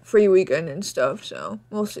have a free weekend and stuff, so,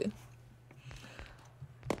 we'll see.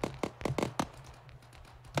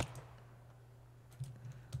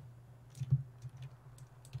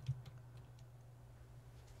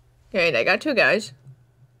 Okay, they got two guys.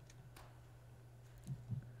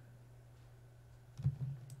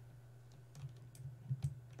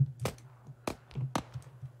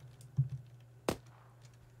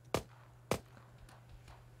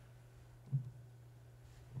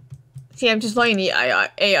 See, I'm just letting the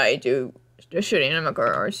AI do the shooting. I'm not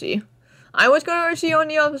going to RC. I was going to RC on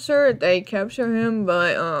the officer. They captured him,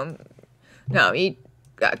 but, no, he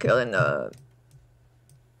got killed in the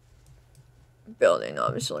building,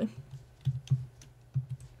 obviously.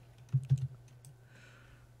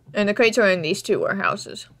 And the crates are in these two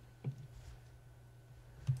warehouses.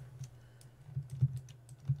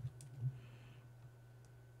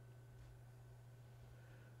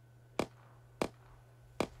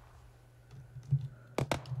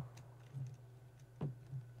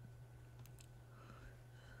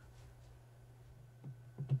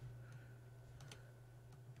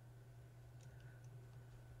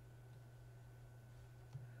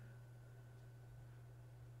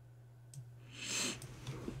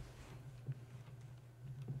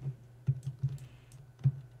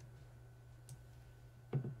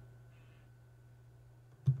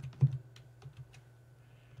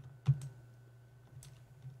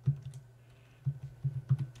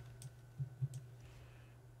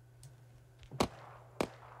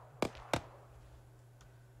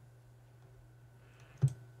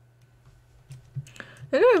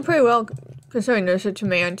 They're doing pretty well considering there's a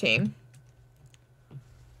two-man team.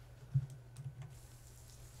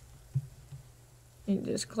 He's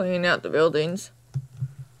just cleaning out the buildings.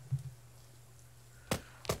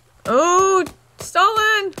 Oh,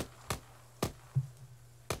 stolen!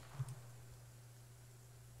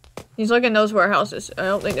 He's looking at those warehouses. I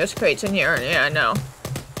don't think there's crates in here. Yeah, no.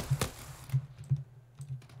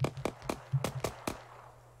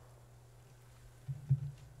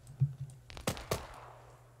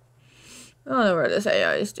 I don't know what this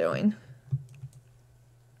AI is doing.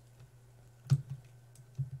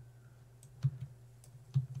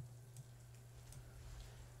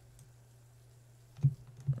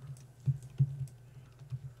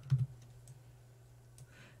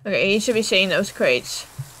 Okay, he should be seeing those crates.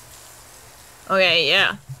 Okay,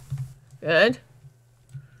 yeah. Good.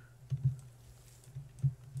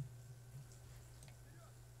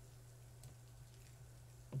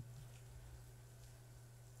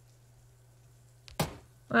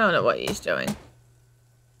 I don't know what he's doing.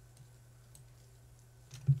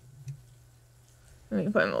 Let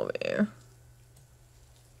me put him over here.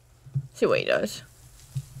 See what he does.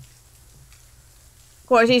 Of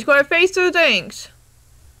course, he's gonna face through things.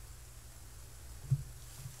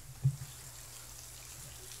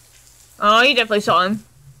 Oh, he definitely saw him.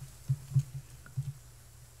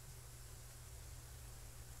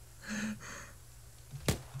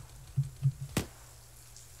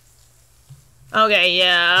 Okay,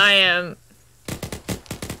 yeah, I am.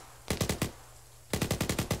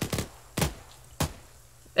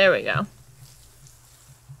 There we go.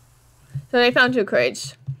 So they found 2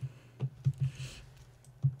 crates.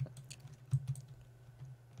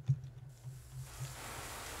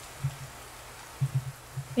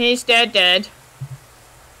 He's dead.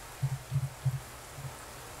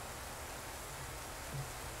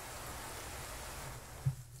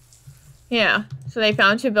 Yeah, so they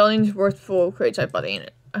found 2 buildings worth full of crates. I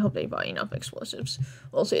hope they bought enough explosives.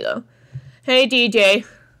 We'll see though. Hey DJ.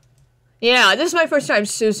 Yeah, this is my first time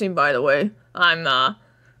sousing, by the way. I'm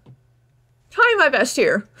trying my best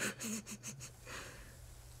here.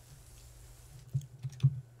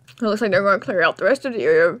 It looks like they're going to clear out the rest of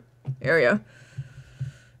the area.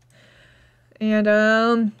 And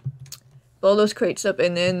blow those crates up,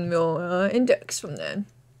 and then we'll index from then.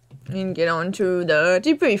 And get on to the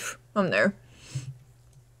debrief from there.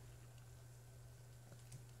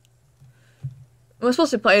 I was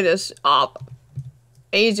supposed to play this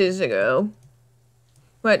ages ago,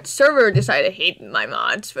 but server decided to hate my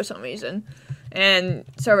mods for some reason, and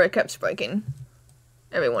server kept breaking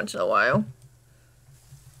every once in a while.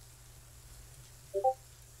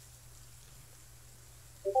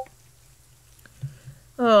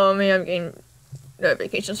 Oh man, I'm getting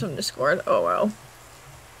notifications from Discord. Oh well.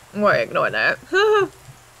 I'm gonna ignore that.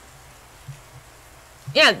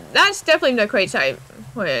 Yeah, that's definitely the crates I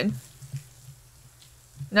put in.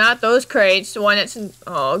 Not those crates, the one that's in...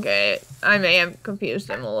 Oh, okay. I may have confused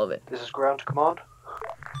them a little bit. This is ground command.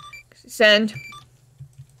 Send.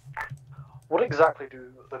 What exactly do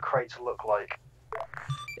the crates look like?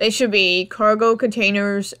 They should be cargo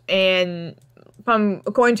containers, and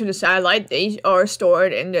according to the satellite, they are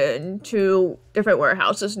stored in the 2 different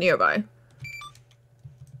warehouses nearby.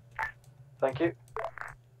 Thank you.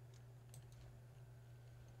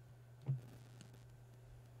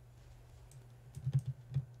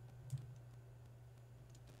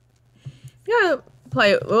 Yeah,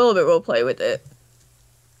 play a little bit role play with it.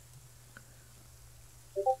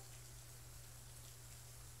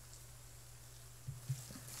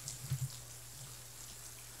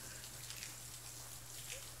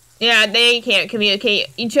 Yeah, they can't communicate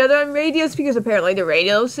each other on radios because apparently the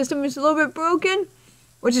radio system is a little bit broken,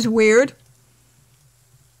 which is weird.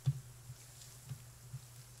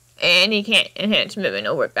 And he can't enhance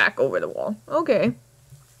movement back over the wall. Okay.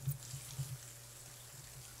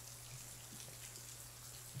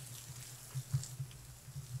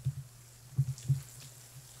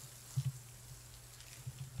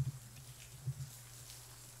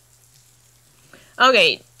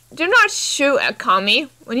 Okay, do not shoot at Kami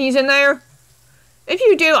when he's in there. If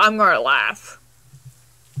you do, I'm gonna laugh.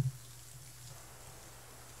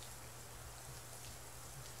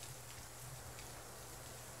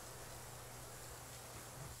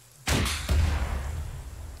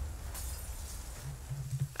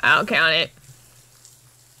 I'll count it.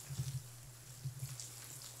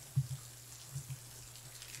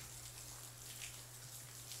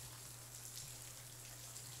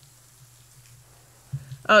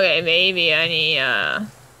 Okay, maybe I need,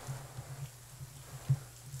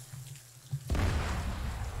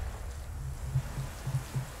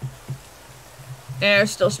 They're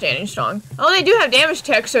still standing strong. Oh, they do have damage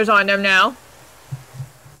textures on them now.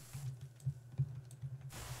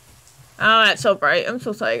 Oh, that's so bright. I'm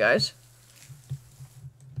so sorry, guys.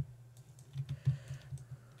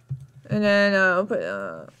 And then, I'll put,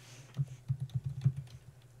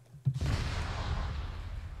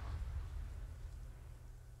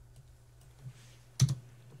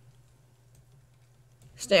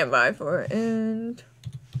 stand by for it, and...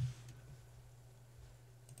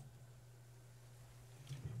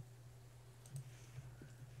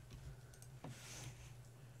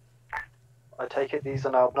 I take it these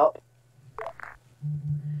are now up.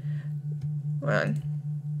 Run.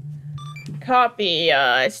 Copy,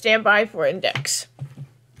 stand by for index.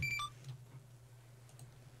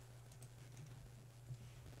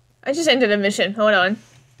 I just ended a mission. Hold on.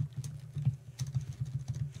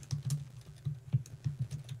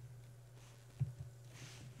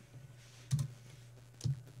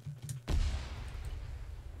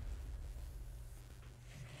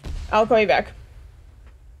 I'll call you back.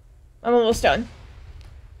 I'm almost done.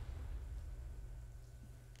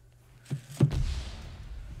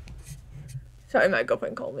 Sorry, my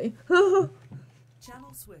girlfriend called me.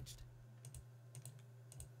 Channel switched.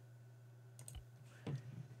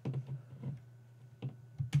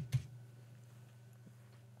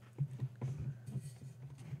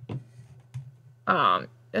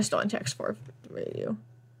 They're still in text for radio.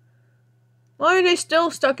 Why are they still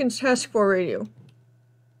stuck in text for radio?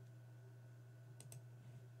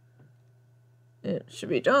 It should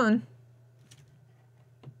be done.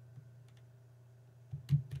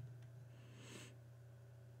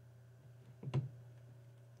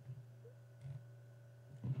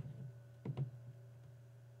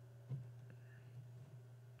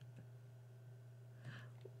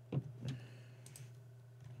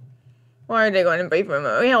 Why are they going to brief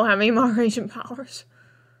remote? We don't have any moderation powers.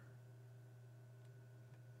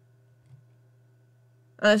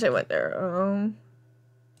 Unless I went there.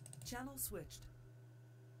 Channel switched.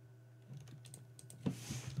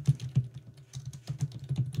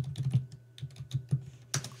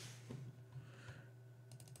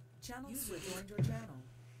 Channel switched. Joined your channel.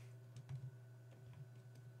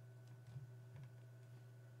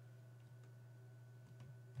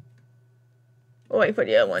 We'll wait for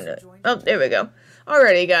the other one. Oh, there we go.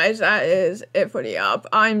 Alrighty, guys, that is it for the op.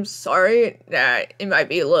 I'm sorry that it might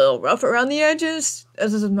be a little rough around the edges,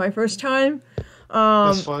 as this is my first time.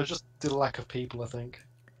 That's fine, just the lack of people, I think.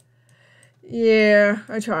 Yeah,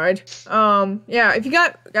 I tried. Yeah, if you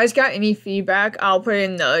guys got any feedback, I'll put it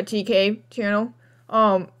in the TK channel.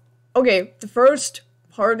 Okay, the first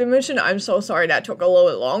part of the mission, I'm so sorry that took a little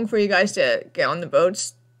bit long for you guys to get on the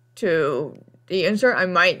boats to the insert. I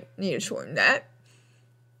might need to shorten that.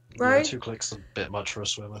 Right? Yeah, 2 clicks a bit much for a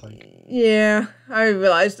swim, I think. Yeah, I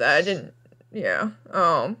realized that. I didn't. Yeah.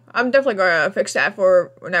 I'm definitely gonna fix that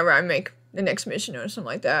for whenever I make the next mission or something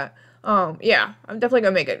like that. Yeah, I'm definitely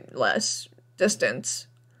gonna make it less distance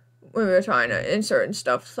when we're trying to insert and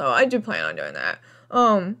stuff. So I do plan on doing that.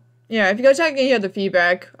 Yeah, if you guys have any other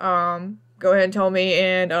feedback, go ahead and tell me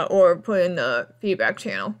and or put in the feedback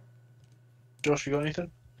channel. Josh, you got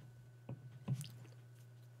anything?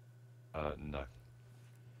 No.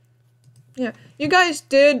 Yeah, you guys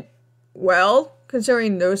did well,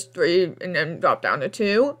 considering those 3 and then dropped down to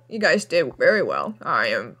 2. You guys did very well. I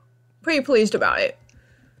am pretty pleased about it.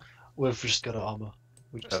 We've just got armor.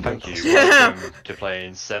 Thank you. Welcome to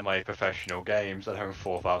playing semi-professional games at home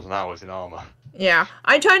 4,000 hours in armor. Yeah,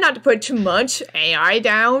 I try not to put too much AI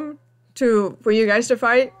down for you guys to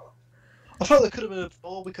fight. I felt there could have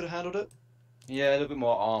been we could have handled it. Yeah, a little bit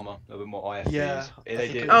more armor, a little bit more IFVs. Yeah,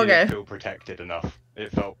 They didn't feel protected enough. It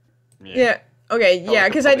felt... Yeah. Okay. Yeah,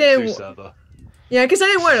 because I didn't. Yeah, because I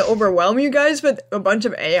didn't want to overwhelm you guys with a bunch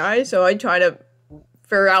of AI, so I try to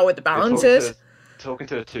figure out what the balance is. Talking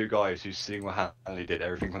to the 2 guys who single-handedly did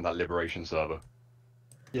everything from that Liberation server.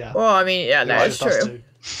 Yeah. Well, I mean, yeah, that is true.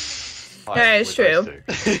 That is true.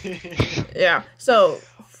 Yeah. So.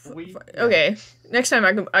 Okay. Next time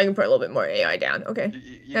I can put a little bit more AI down. Okay.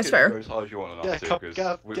 That's fair. Go as hard as you want Yeah,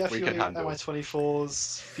 we can handle it.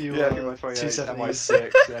 MI24s, few MI28,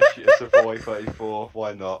 270s. MI6, Savoy 34,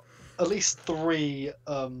 why not? At least 3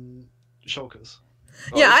 shulkers.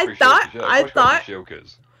 Yeah, I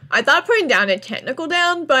thought putting down a technical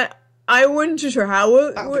down, but I wasn't too sure how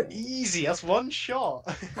it would. Easy, that's 1 shot.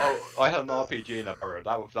 Oh, I had an RPG in that burrow.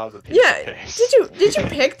 That was a piece of piss. Did you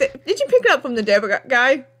pick it up from the dev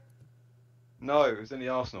guy? No, it was in the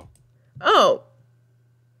arsenal. Oh.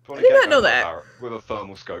 I did not know that. With a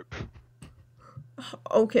thermal scope.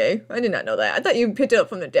 Okay, I did not know that. I thought you picked it up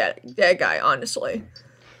from the dead guy, honestly.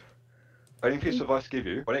 Only piece of advice to give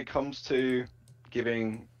you, when it comes to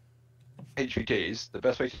giving HVTs, the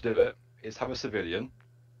best way to do it is have a civilian,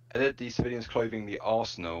 edit the civilian's clothing the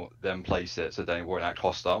arsenal, then place it so they won't act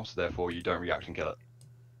hostile, so therefore you don't react and kill it.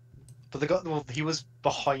 But he was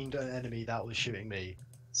behind an enemy that was shooting me.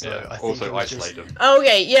 So yeah, I think also isolate them.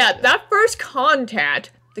 Okay, yeah, that first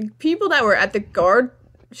contact, the people that were at the guard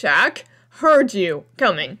shack heard you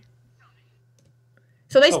coming.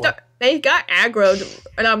 So they got aggroed,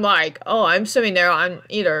 and I'm like, oh, I'm sitting there on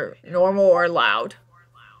either normal or loud.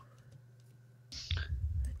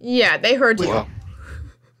 Yeah, they heard you.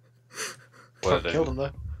 Well, killed them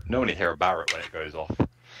though. No one hear a Barrett when it goes off.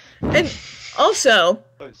 And also,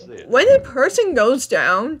 when a person goes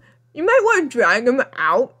down, you might want to drag them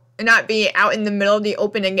out and not be out in the middle of the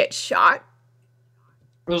open and get shot.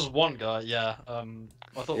 There was one guy, yeah. I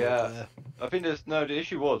thought we Yeah. were there. I think the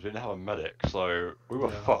issue was we didn't have a medic, so we were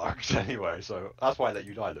Yeah. fucked anyway. So that's why I let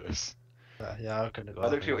you die, Lewis. Yeah, I couldn't have got I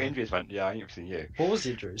looked at your anyway. injuries, went, yeah, I ain't seen you. What was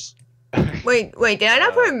the injuries? Wait, did I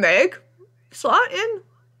not put a medic slot in?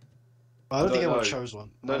 I don't No, think anyone no. chose one.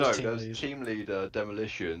 No, I was team there's lead. team leader,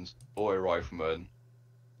 demolitions, boy rifleman,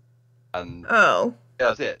 and Oh. yeah,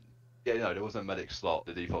 that's it. Yeah, no, there wasn't a medic slot.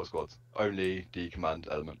 The default squad, only the command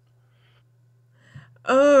element.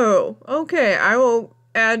 Oh, okay. I will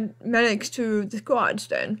add medics to the squads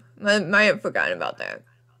then. I might have forgotten about that.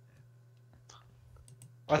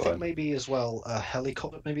 I think Fine. maybe as well a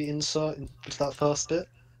helicopter maybe insert into that first bit,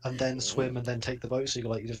 and then swim and then take the boat, so you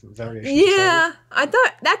got like different variations. Yeah, I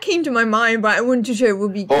thought that came to my mind, but I wasn't too sure it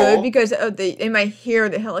would be good Or- because they might hear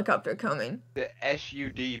the helicopter coming. The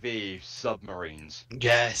SUDV submarines.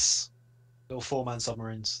 Yes. Little 4-man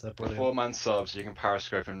submarines. They're The brilliant. 4-man subs you can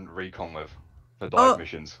periscope and recon with for dive Oh.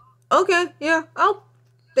 missions. Okay, yeah, I'll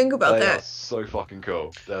think about They are that. so fucking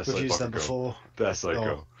cool. They're We've so used fucking them cool. before. They're so Oh.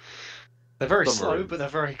 cool. They're very slow, Submarines. but they're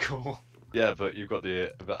very cool. Yeah, but you've got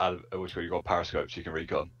you've got periscopes you can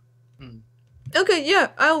recon. Okay, yeah,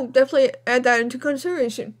 I'll definitely add that into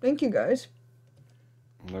consideration. Thank you guys.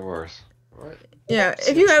 No worries. Right. Yeah,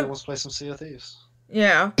 if you have wants to play some Sea of Thieves.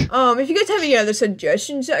 Yeah. If you guys have any other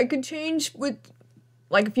suggestions that I could change with,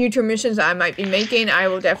 like, future missions I might be making, I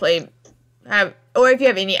will definitely have, or if you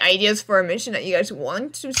have any ideas for a mission that you guys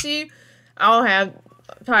want to see, I'll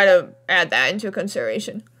try to add that into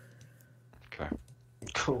consideration. Okay.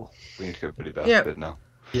 Cool. We need to go pretty bad Yeah. bit now.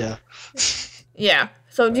 Yeah. Yeah.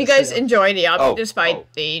 So do you Right, guys so- enjoy the op despite oh.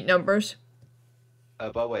 the numbers? By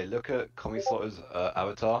the way, look at Commie Slaughter's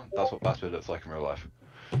avatar. That's what Batman looks like in real life.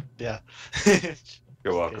 Yeah.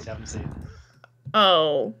 You're In welcome. case you haven't seen.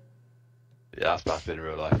 Oh. Yeah, that's Batman in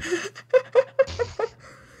real life.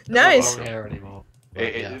 Nice. Not long hair anymore.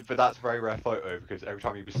 But, yeah. But that's a very rare photo because every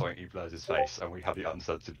time you do something, he blurs his face, and we have the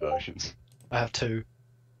uncensored versions. I have 2.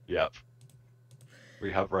 Yep.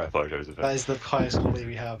 We have rare photos of That it. is the highest quality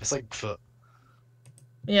we have. It's like Bigfoot.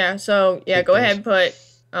 Yeah, so, yeah, Good go news. ahead and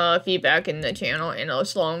put feedback in the channel, and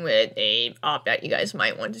along with a op that you guys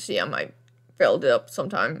might want to see. I might build it up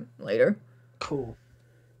sometime later. Cool.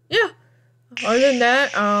 Yeah. Other than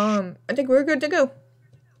that, I think we're good to go.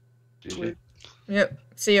 GG. Yep.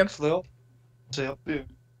 See you. So, see ya.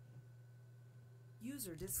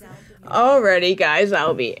 User dissound the Alrighty, guys,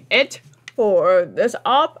 that'll be it for this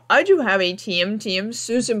op. I do have a Team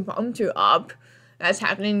Susan Pumpto op that's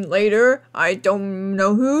happening later. I don't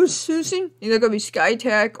know who's Susan. Either gonna be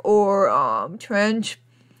Skytech or Trench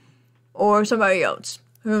or somebody else.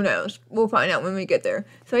 Who knows? We'll find out when we get there.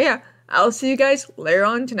 So yeah, I'll see you guys later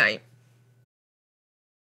on tonight.